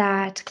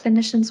that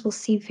clinicians will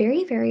see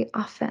very, very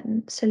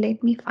often. So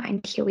let me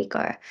find, here we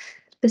go.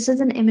 This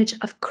is an image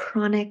of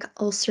chronic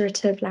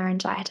ulcerative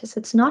laryngitis.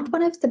 It's not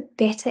one of the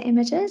better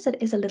images.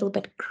 It is a little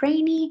bit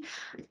grainy,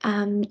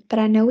 but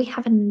I know we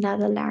have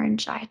another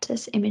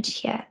laryngitis image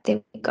here.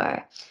 There we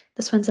go.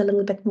 This one's a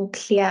little bit more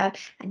clear,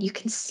 and you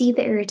can see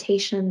the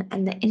irritation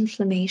and the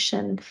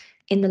inflammation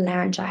in the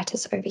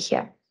laryngitis over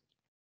here.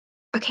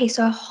 Okay,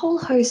 so a whole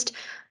host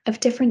of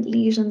different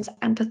lesions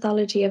and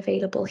pathology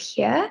available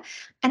here.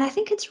 And I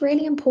think it's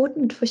really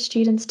important for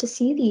students to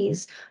see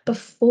these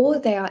before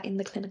they are in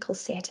the clinical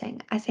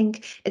setting. I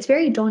think it's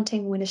very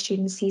daunting when a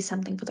student sees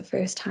something for the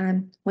first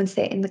time once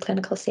they're in the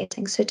clinical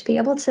setting. So to be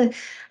able to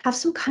have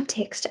some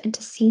context and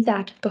to see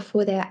that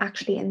before they're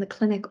actually in the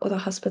clinic or the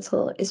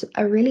hospital is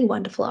a really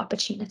wonderful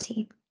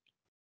opportunity.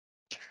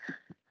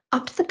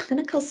 Up to the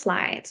clinical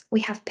slides,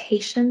 we have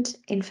patient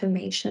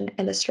information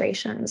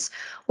illustrations,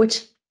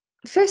 which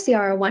firstly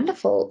are a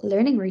wonderful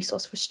learning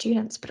resource for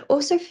students, but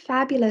also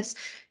fabulous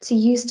to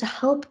use to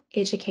help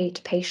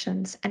educate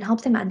patients and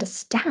help them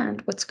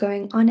understand what's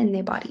going on in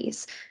their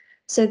bodies.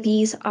 So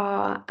these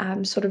are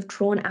sort of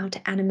drawn out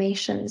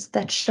animations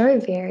that show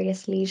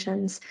various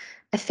lesions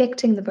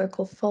affecting the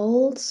vocal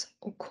folds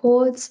or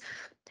cords.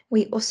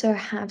 We also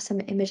have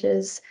some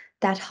images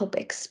that help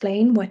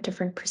explain what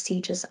different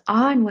procedures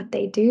are and what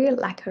they do,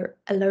 like a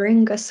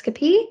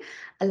laryngoscopy,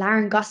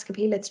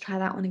 let's try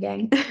that one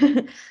again.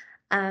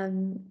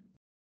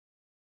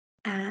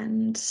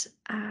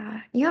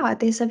 Yeah,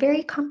 there's a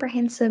very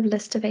comprehensive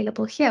list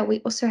available here.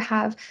 We also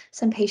have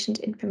some patient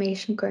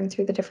information going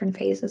through the different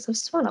phases of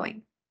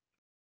swallowing.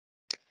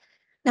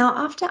 Now,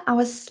 after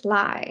our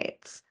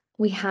slides,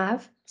 we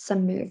have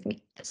some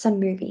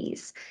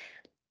movies.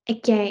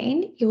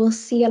 Again, you will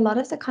see a lot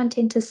of the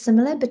content is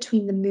similar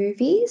between the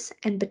movies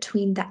and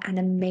between the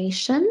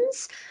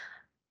animations.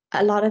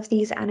 A lot of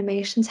these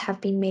animations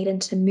have been made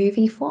into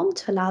movie form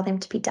to allow them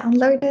to be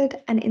downloaded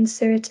and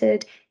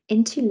inserted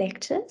into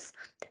lectures.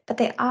 But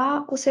there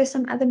are also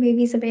some other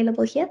movies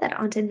available here that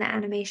aren't in the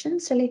animation,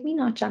 so let me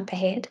not jump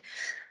ahead.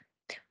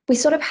 We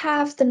sort of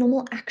have the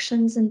normal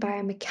actions and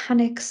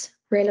biomechanics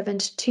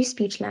relevant to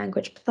speech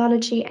language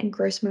pathology and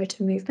gross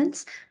motor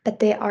movements, but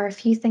there are a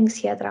few things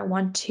here that I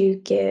want to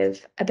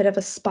give a bit of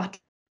a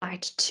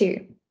spotlight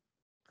to.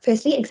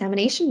 Firstly,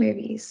 examination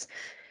movies.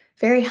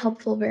 Very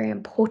helpful, very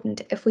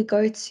important. If we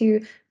go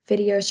to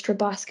video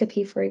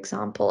stroboscopy, for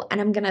example, and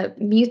I'm going to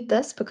mute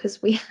this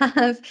because we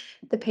have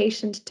the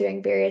patient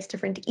doing various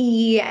different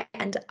E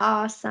and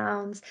R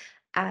sounds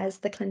as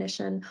the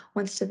clinician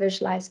wants to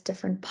visualize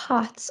different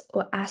parts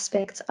or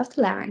aspects of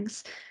the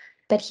larynx.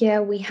 But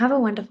here we have a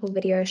wonderful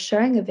video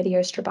showing a video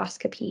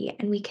stroboscopy,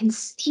 and we can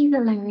see the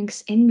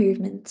larynx in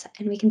movement,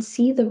 and we can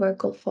see the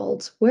vocal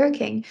folds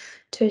working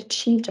to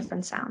achieve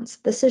different sounds.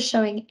 This is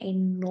showing a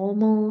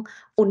normal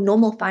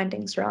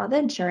findings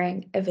rather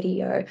during a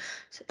video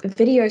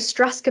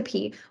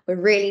stroscopy. We're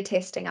really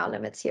testing our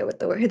limits here with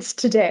the words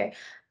today.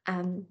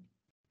 And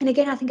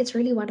again, I think it's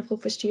really wonderful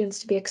for students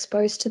to be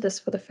exposed to this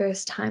for the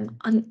first time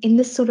in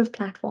this sort of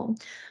platform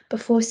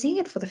before seeing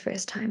it for the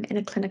first time in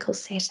a clinical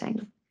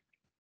setting.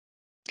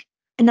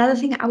 Another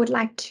thing I would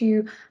like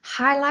to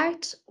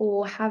highlight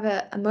or have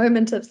a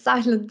moment of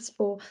silence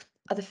for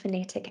are the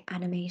phonetic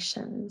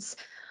animations.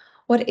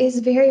 What is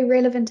very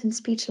relevant in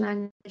speech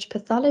language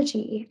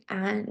pathology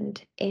and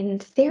in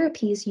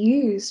therapies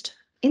used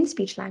in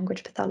speech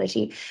language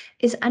pathology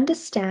is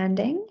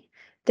understanding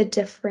the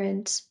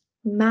different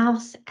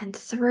mouth and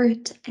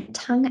throat and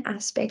tongue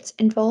aspects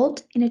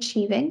involved in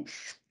achieving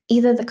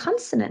either the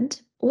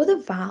consonant or the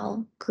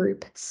vowel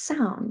group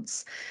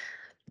sounds.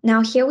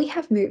 Now, here we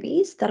have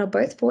movies that are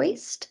both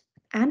voiced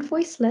and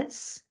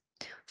voiceless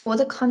for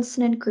the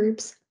consonant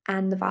groups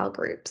and the vowel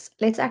groups.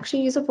 Let's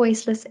actually use a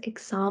voiceless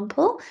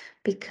example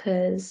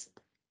because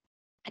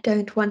I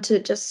don't want to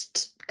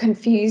just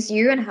confuse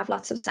you and have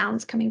lots of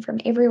sounds coming from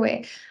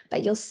everywhere.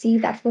 But you'll see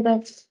that for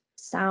the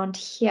sound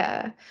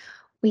here,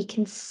 we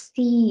can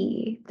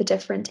see the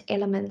different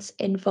elements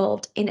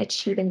involved in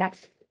achieving that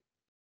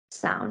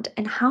sound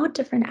and how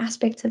different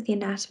aspects of the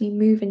anatomy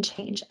move and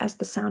change as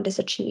the sound is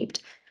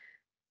achieved.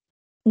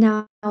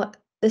 Now,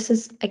 this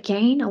is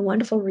again a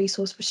wonderful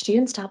resource for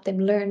students to help them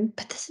learn,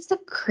 but this is a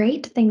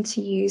great thing to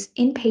use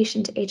in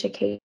patient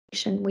education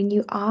when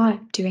you are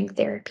doing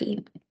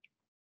therapy.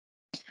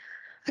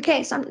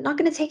 Okay, so I'm not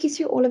going to take you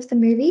through all of the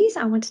movies.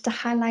 I wanted to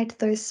highlight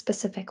those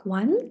specific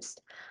ones.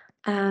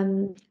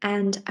 And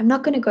I'm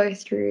not going to go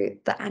through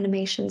the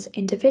animations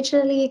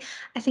individually.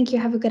 I think you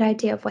have a good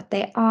idea of what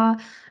they are,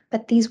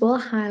 but these will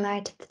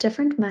highlight the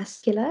different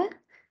muscular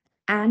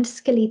and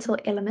skeletal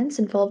elements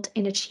involved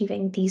in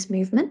achieving these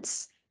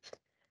movements.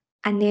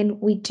 And then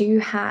we do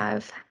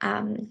have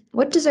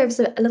what deserves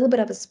a little bit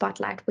of a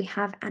spotlight. We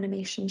have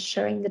animations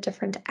showing the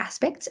different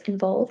aspects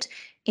involved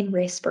in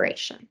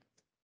respiration.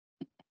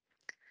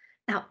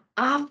 Now,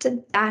 after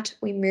that,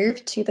 we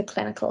move to the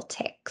clinical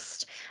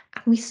text.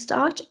 And we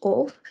start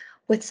off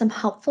with some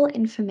helpful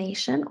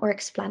information or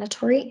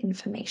explanatory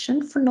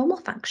information for normal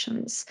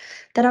functions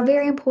that are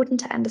very important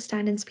to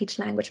understand in speech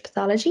language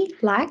pathology,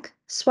 like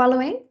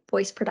swallowing,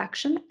 voice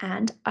production,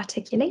 and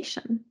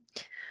articulation.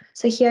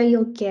 So here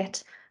you'll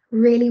get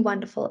really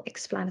wonderful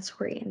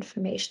explanatory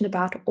information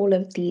about all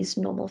of these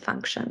normal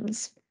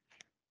functions.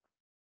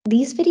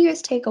 These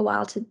videos take a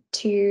while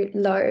to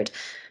load,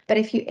 but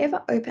if you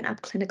ever open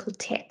up clinical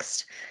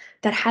text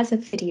that has a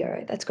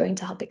video that's going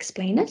to help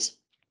explain it,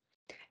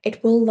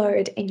 it will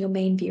load in your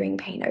main viewing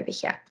pane over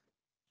here.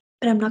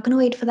 But I'm not going to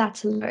wait for that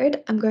to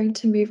load. I'm going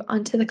to move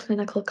on to the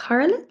clinical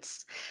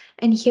correlates.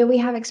 And here we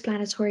have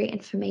explanatory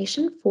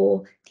information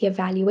for the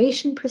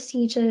evaluation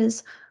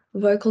procedures,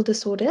 vocal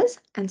disorders,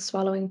 and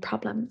swallowing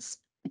problems.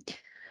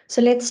 So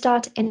let's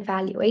start in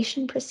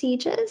evaluation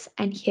procedures.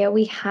 And here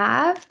we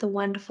have the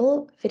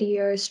wonderful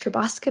video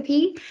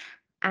stroboscopy.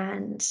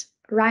 And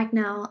right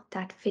now,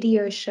 that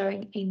video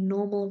showing a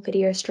normal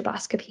video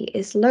stroboscopy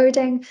is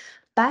loading,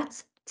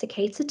 but to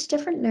cater to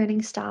different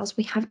learning styles,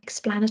 we have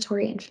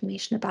explanatory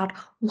information about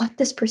what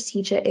this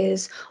procedure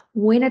is,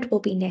 when it will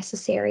be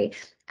necessary,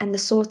 and the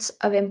sorts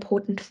of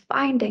important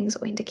findings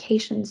or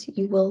indications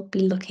you will be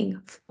looking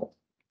for.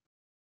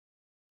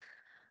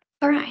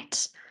 All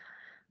right.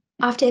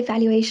 After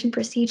evaluation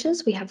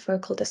procedures, we have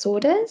vocal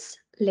disorders.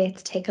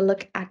 Let's take a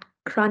look at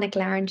chronic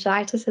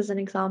laryngitis as an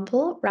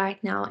example.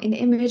 Right now, an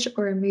image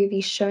or a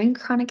movie showing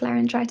chronic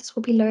laryngitis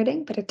will be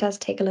loading, but it does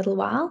take a little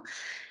while.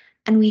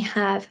 And we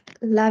have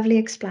lovely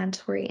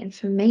explanatory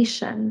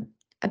information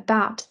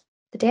about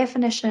the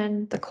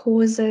definition, the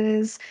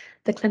causes,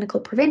 the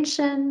clinical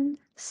prevention,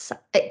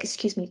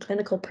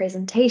 clinical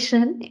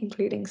presentation,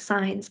 including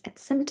signs and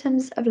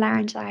symptoms of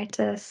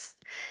laryngitis.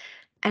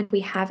 And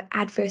we have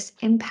adverse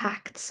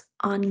impacts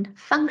on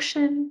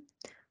function,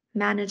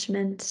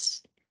 management,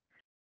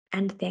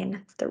 and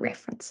then the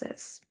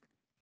references.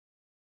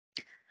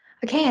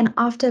 Okay, and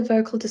after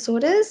vocal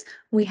disorders,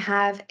 we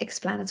have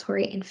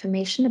explanatory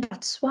information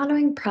about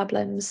swallowing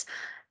problems,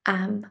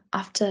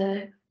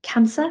 after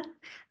cancer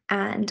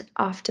and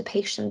after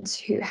patients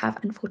who have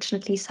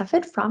unfortunately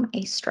suffered from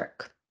a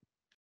stroke.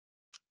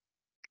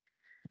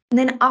 And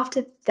then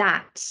after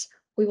that,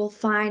 we will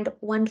find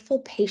wonderful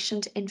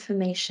patient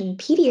information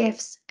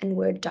PDFs and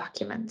Word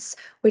documents,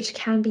 which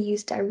can be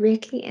used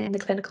directly in the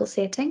clinical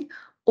setting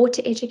or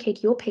to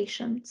educate your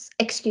patients,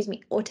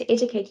 or to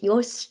educate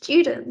your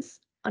students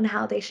on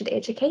how they should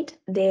educate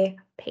their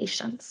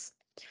patients.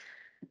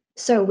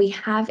 So we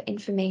have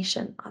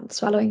information on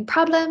swallowing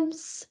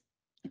problems,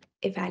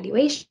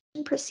 evaluation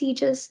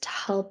procedures to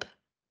help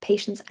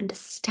patients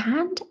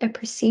understand a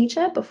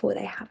procedure before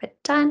they have it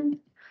done.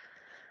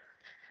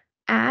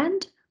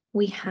 And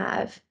we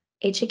have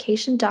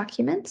education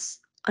documents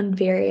on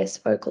various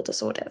vocal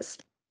disorders.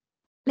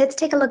 Let's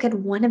take a look at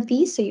one of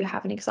these so you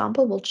have an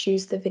example. We'll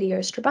choose the video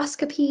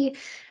stroboscopy,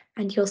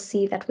 and you'll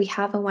see that we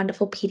have a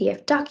wonderful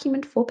PDF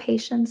document for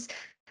patients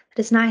that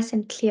is nice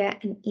and clear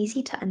and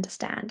easy to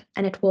understand,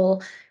 and it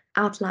will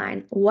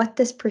outline what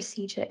this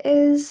procedure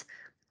is,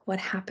 what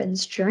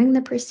happens during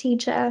the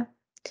procedure.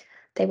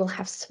 They will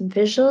have some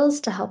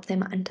visuals to help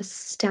them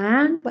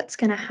understand what's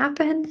going to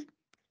happen,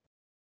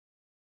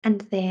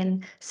 and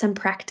then some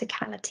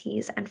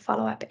practicalities and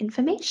follow-up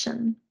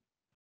information.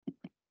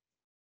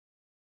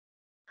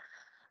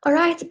 All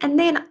right, and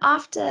then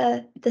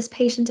after this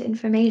patient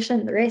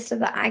information, the rest of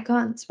the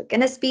icons, we're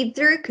going to speed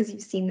through because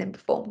you've seen them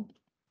before.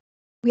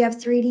 We have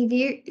 3D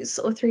views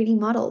or 3D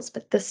models,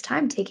 but this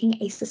time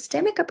taking a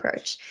systemic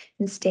approach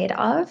instead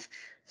of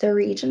the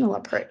regional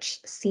approach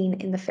seen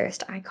in the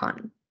first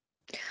icon.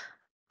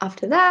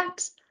 After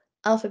that,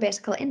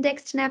 alphabetical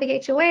index to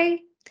navigate your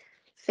way,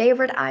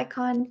 favorite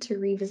icon to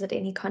revisit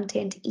any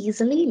content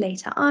easily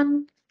later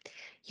on.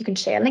 You can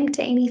share a link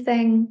to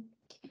anything.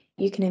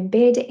 You can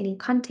embed any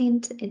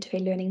content into a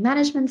learning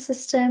management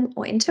system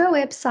or into a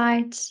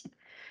website.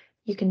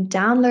 You can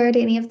download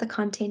any of the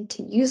content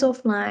to use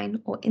offline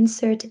or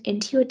insert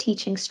into your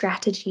teaching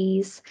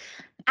strategies,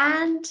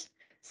 and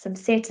some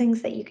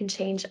settings that you can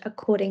change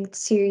according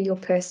to your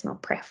personal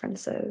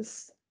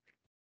preferences.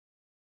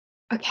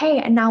 Okay,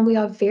 and now we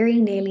are very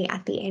nearly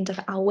at the end of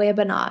our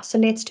webinar, so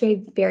let's do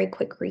a very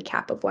quick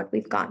recap of what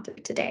we've gone through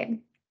today.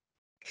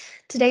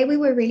 Today, we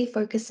were really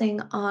focusing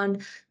on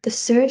the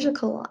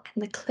surgical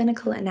and the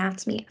clinical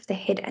anatomy of the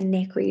head and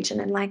neck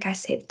region. And like I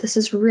said, this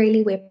is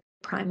really where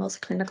Primal's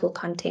clinical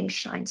content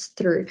shines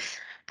through.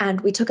 And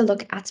we took a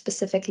look at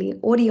specifically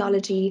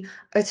audiology,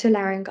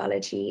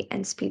 otolaryngology,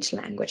 and speech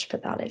language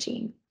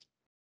pathology.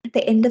 At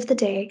the end of the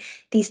day,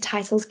 these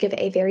titles give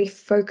a very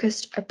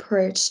focused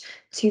approach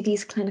to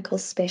these clinical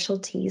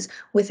specialties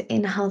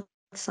within health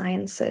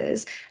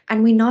sciences.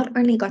 And we not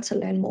only got to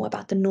learn more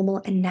about the normal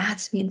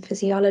anatomy and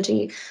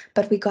physiology,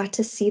 but we got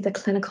to see the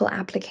clinical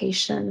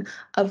application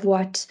of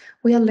what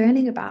we are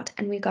learning about.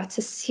 And we got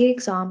to see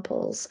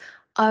examples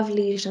of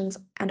lesions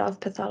and of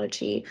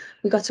pathology.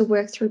 We got to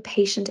work through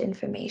patient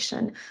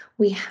information.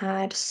 We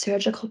had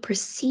surgical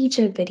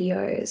procedure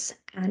videos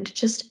and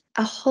just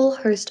a whole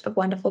host of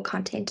wonderful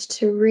content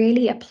to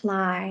really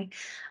apply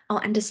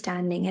our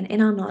understanding and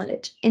in our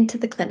knowledge into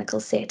the clinical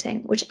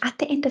setting, which at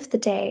the end of the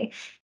day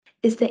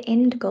is the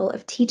end goal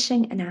of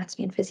teaching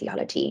anatomy and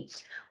physiology.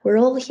 We're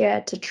all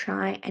here to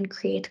try and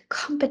create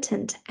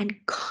competent and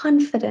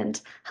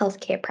confident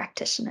healthcare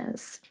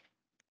practitioners.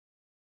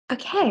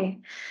 Okay,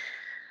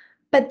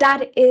 but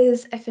that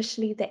is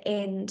officially the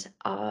end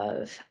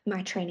of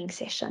my training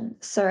session.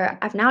 So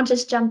I've now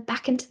just jumped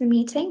back into the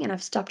meeting and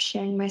I've stopped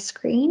sharing my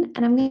screen,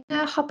 and I'm going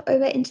to hop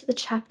over into the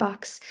chat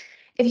box.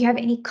 If you have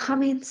any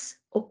comments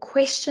or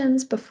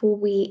questions before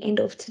we end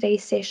off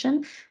today's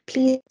session,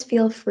 please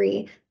feel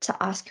free to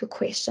ask your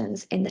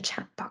questions in the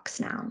chat box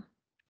now.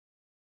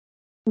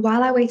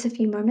 While I wait a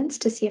few moments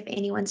to see if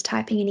anyone's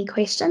typing any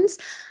questions,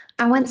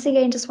 I once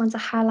again just want to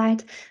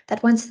highlight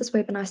that once this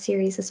webinar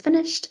series is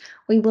finished,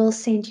 we will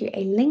send you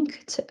a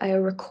link to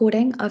a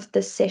recording of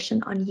this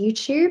session on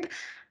YouTube.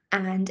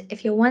 And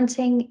if you're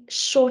wanting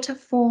shorter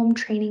form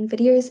training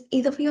videos,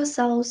 either for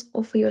yourselves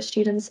or for your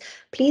students,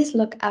 please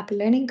look up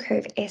Learning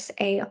Curve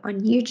SA on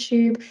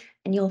YouTube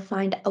and you'll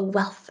find a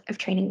wealth of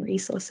training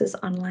resources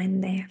online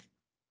there.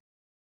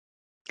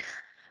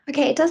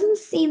 Okay, it doesn't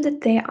seem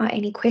that there are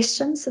any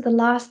questions. So the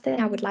last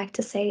thing I would like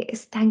to say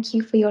is thank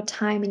you for your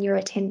time and your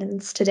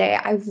attendance today.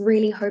 I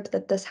really hope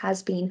that this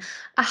has been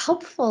a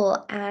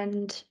helpful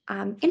and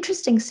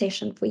interesting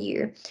session for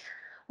you.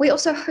 We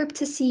also hope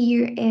to see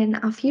you in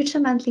our future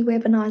monthly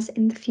webinars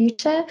in the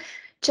future.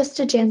 Just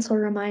a gentle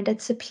reminder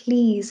to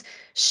please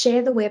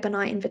share the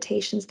webinar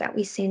invitations that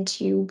we send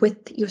to you with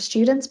your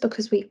students,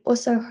 because we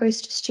also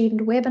host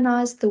student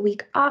webinars the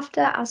week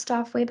after our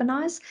staff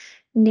webinars.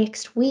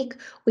 Next week,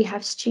 we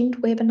have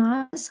student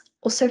webinars,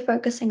 also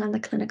focusing on the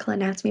clinical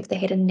anatomy of the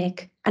head and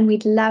neck. And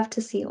we'd love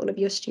to see all of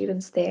your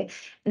students there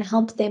and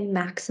help them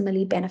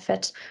maximally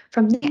benefit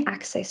from their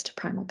access to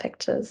Primal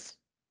Pictures.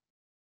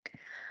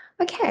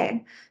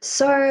 Okay,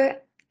 so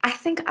I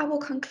think I will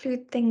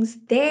conclude things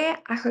there.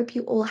 I hope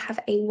you all have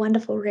a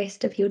wonderful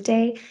rest of your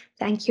day.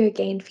 Thank you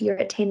again for your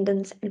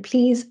attendance, and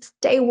please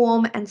stay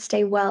warm and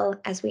stay well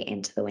as we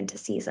enter the winter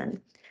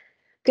season.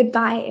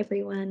 Goodbye,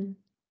 everyone.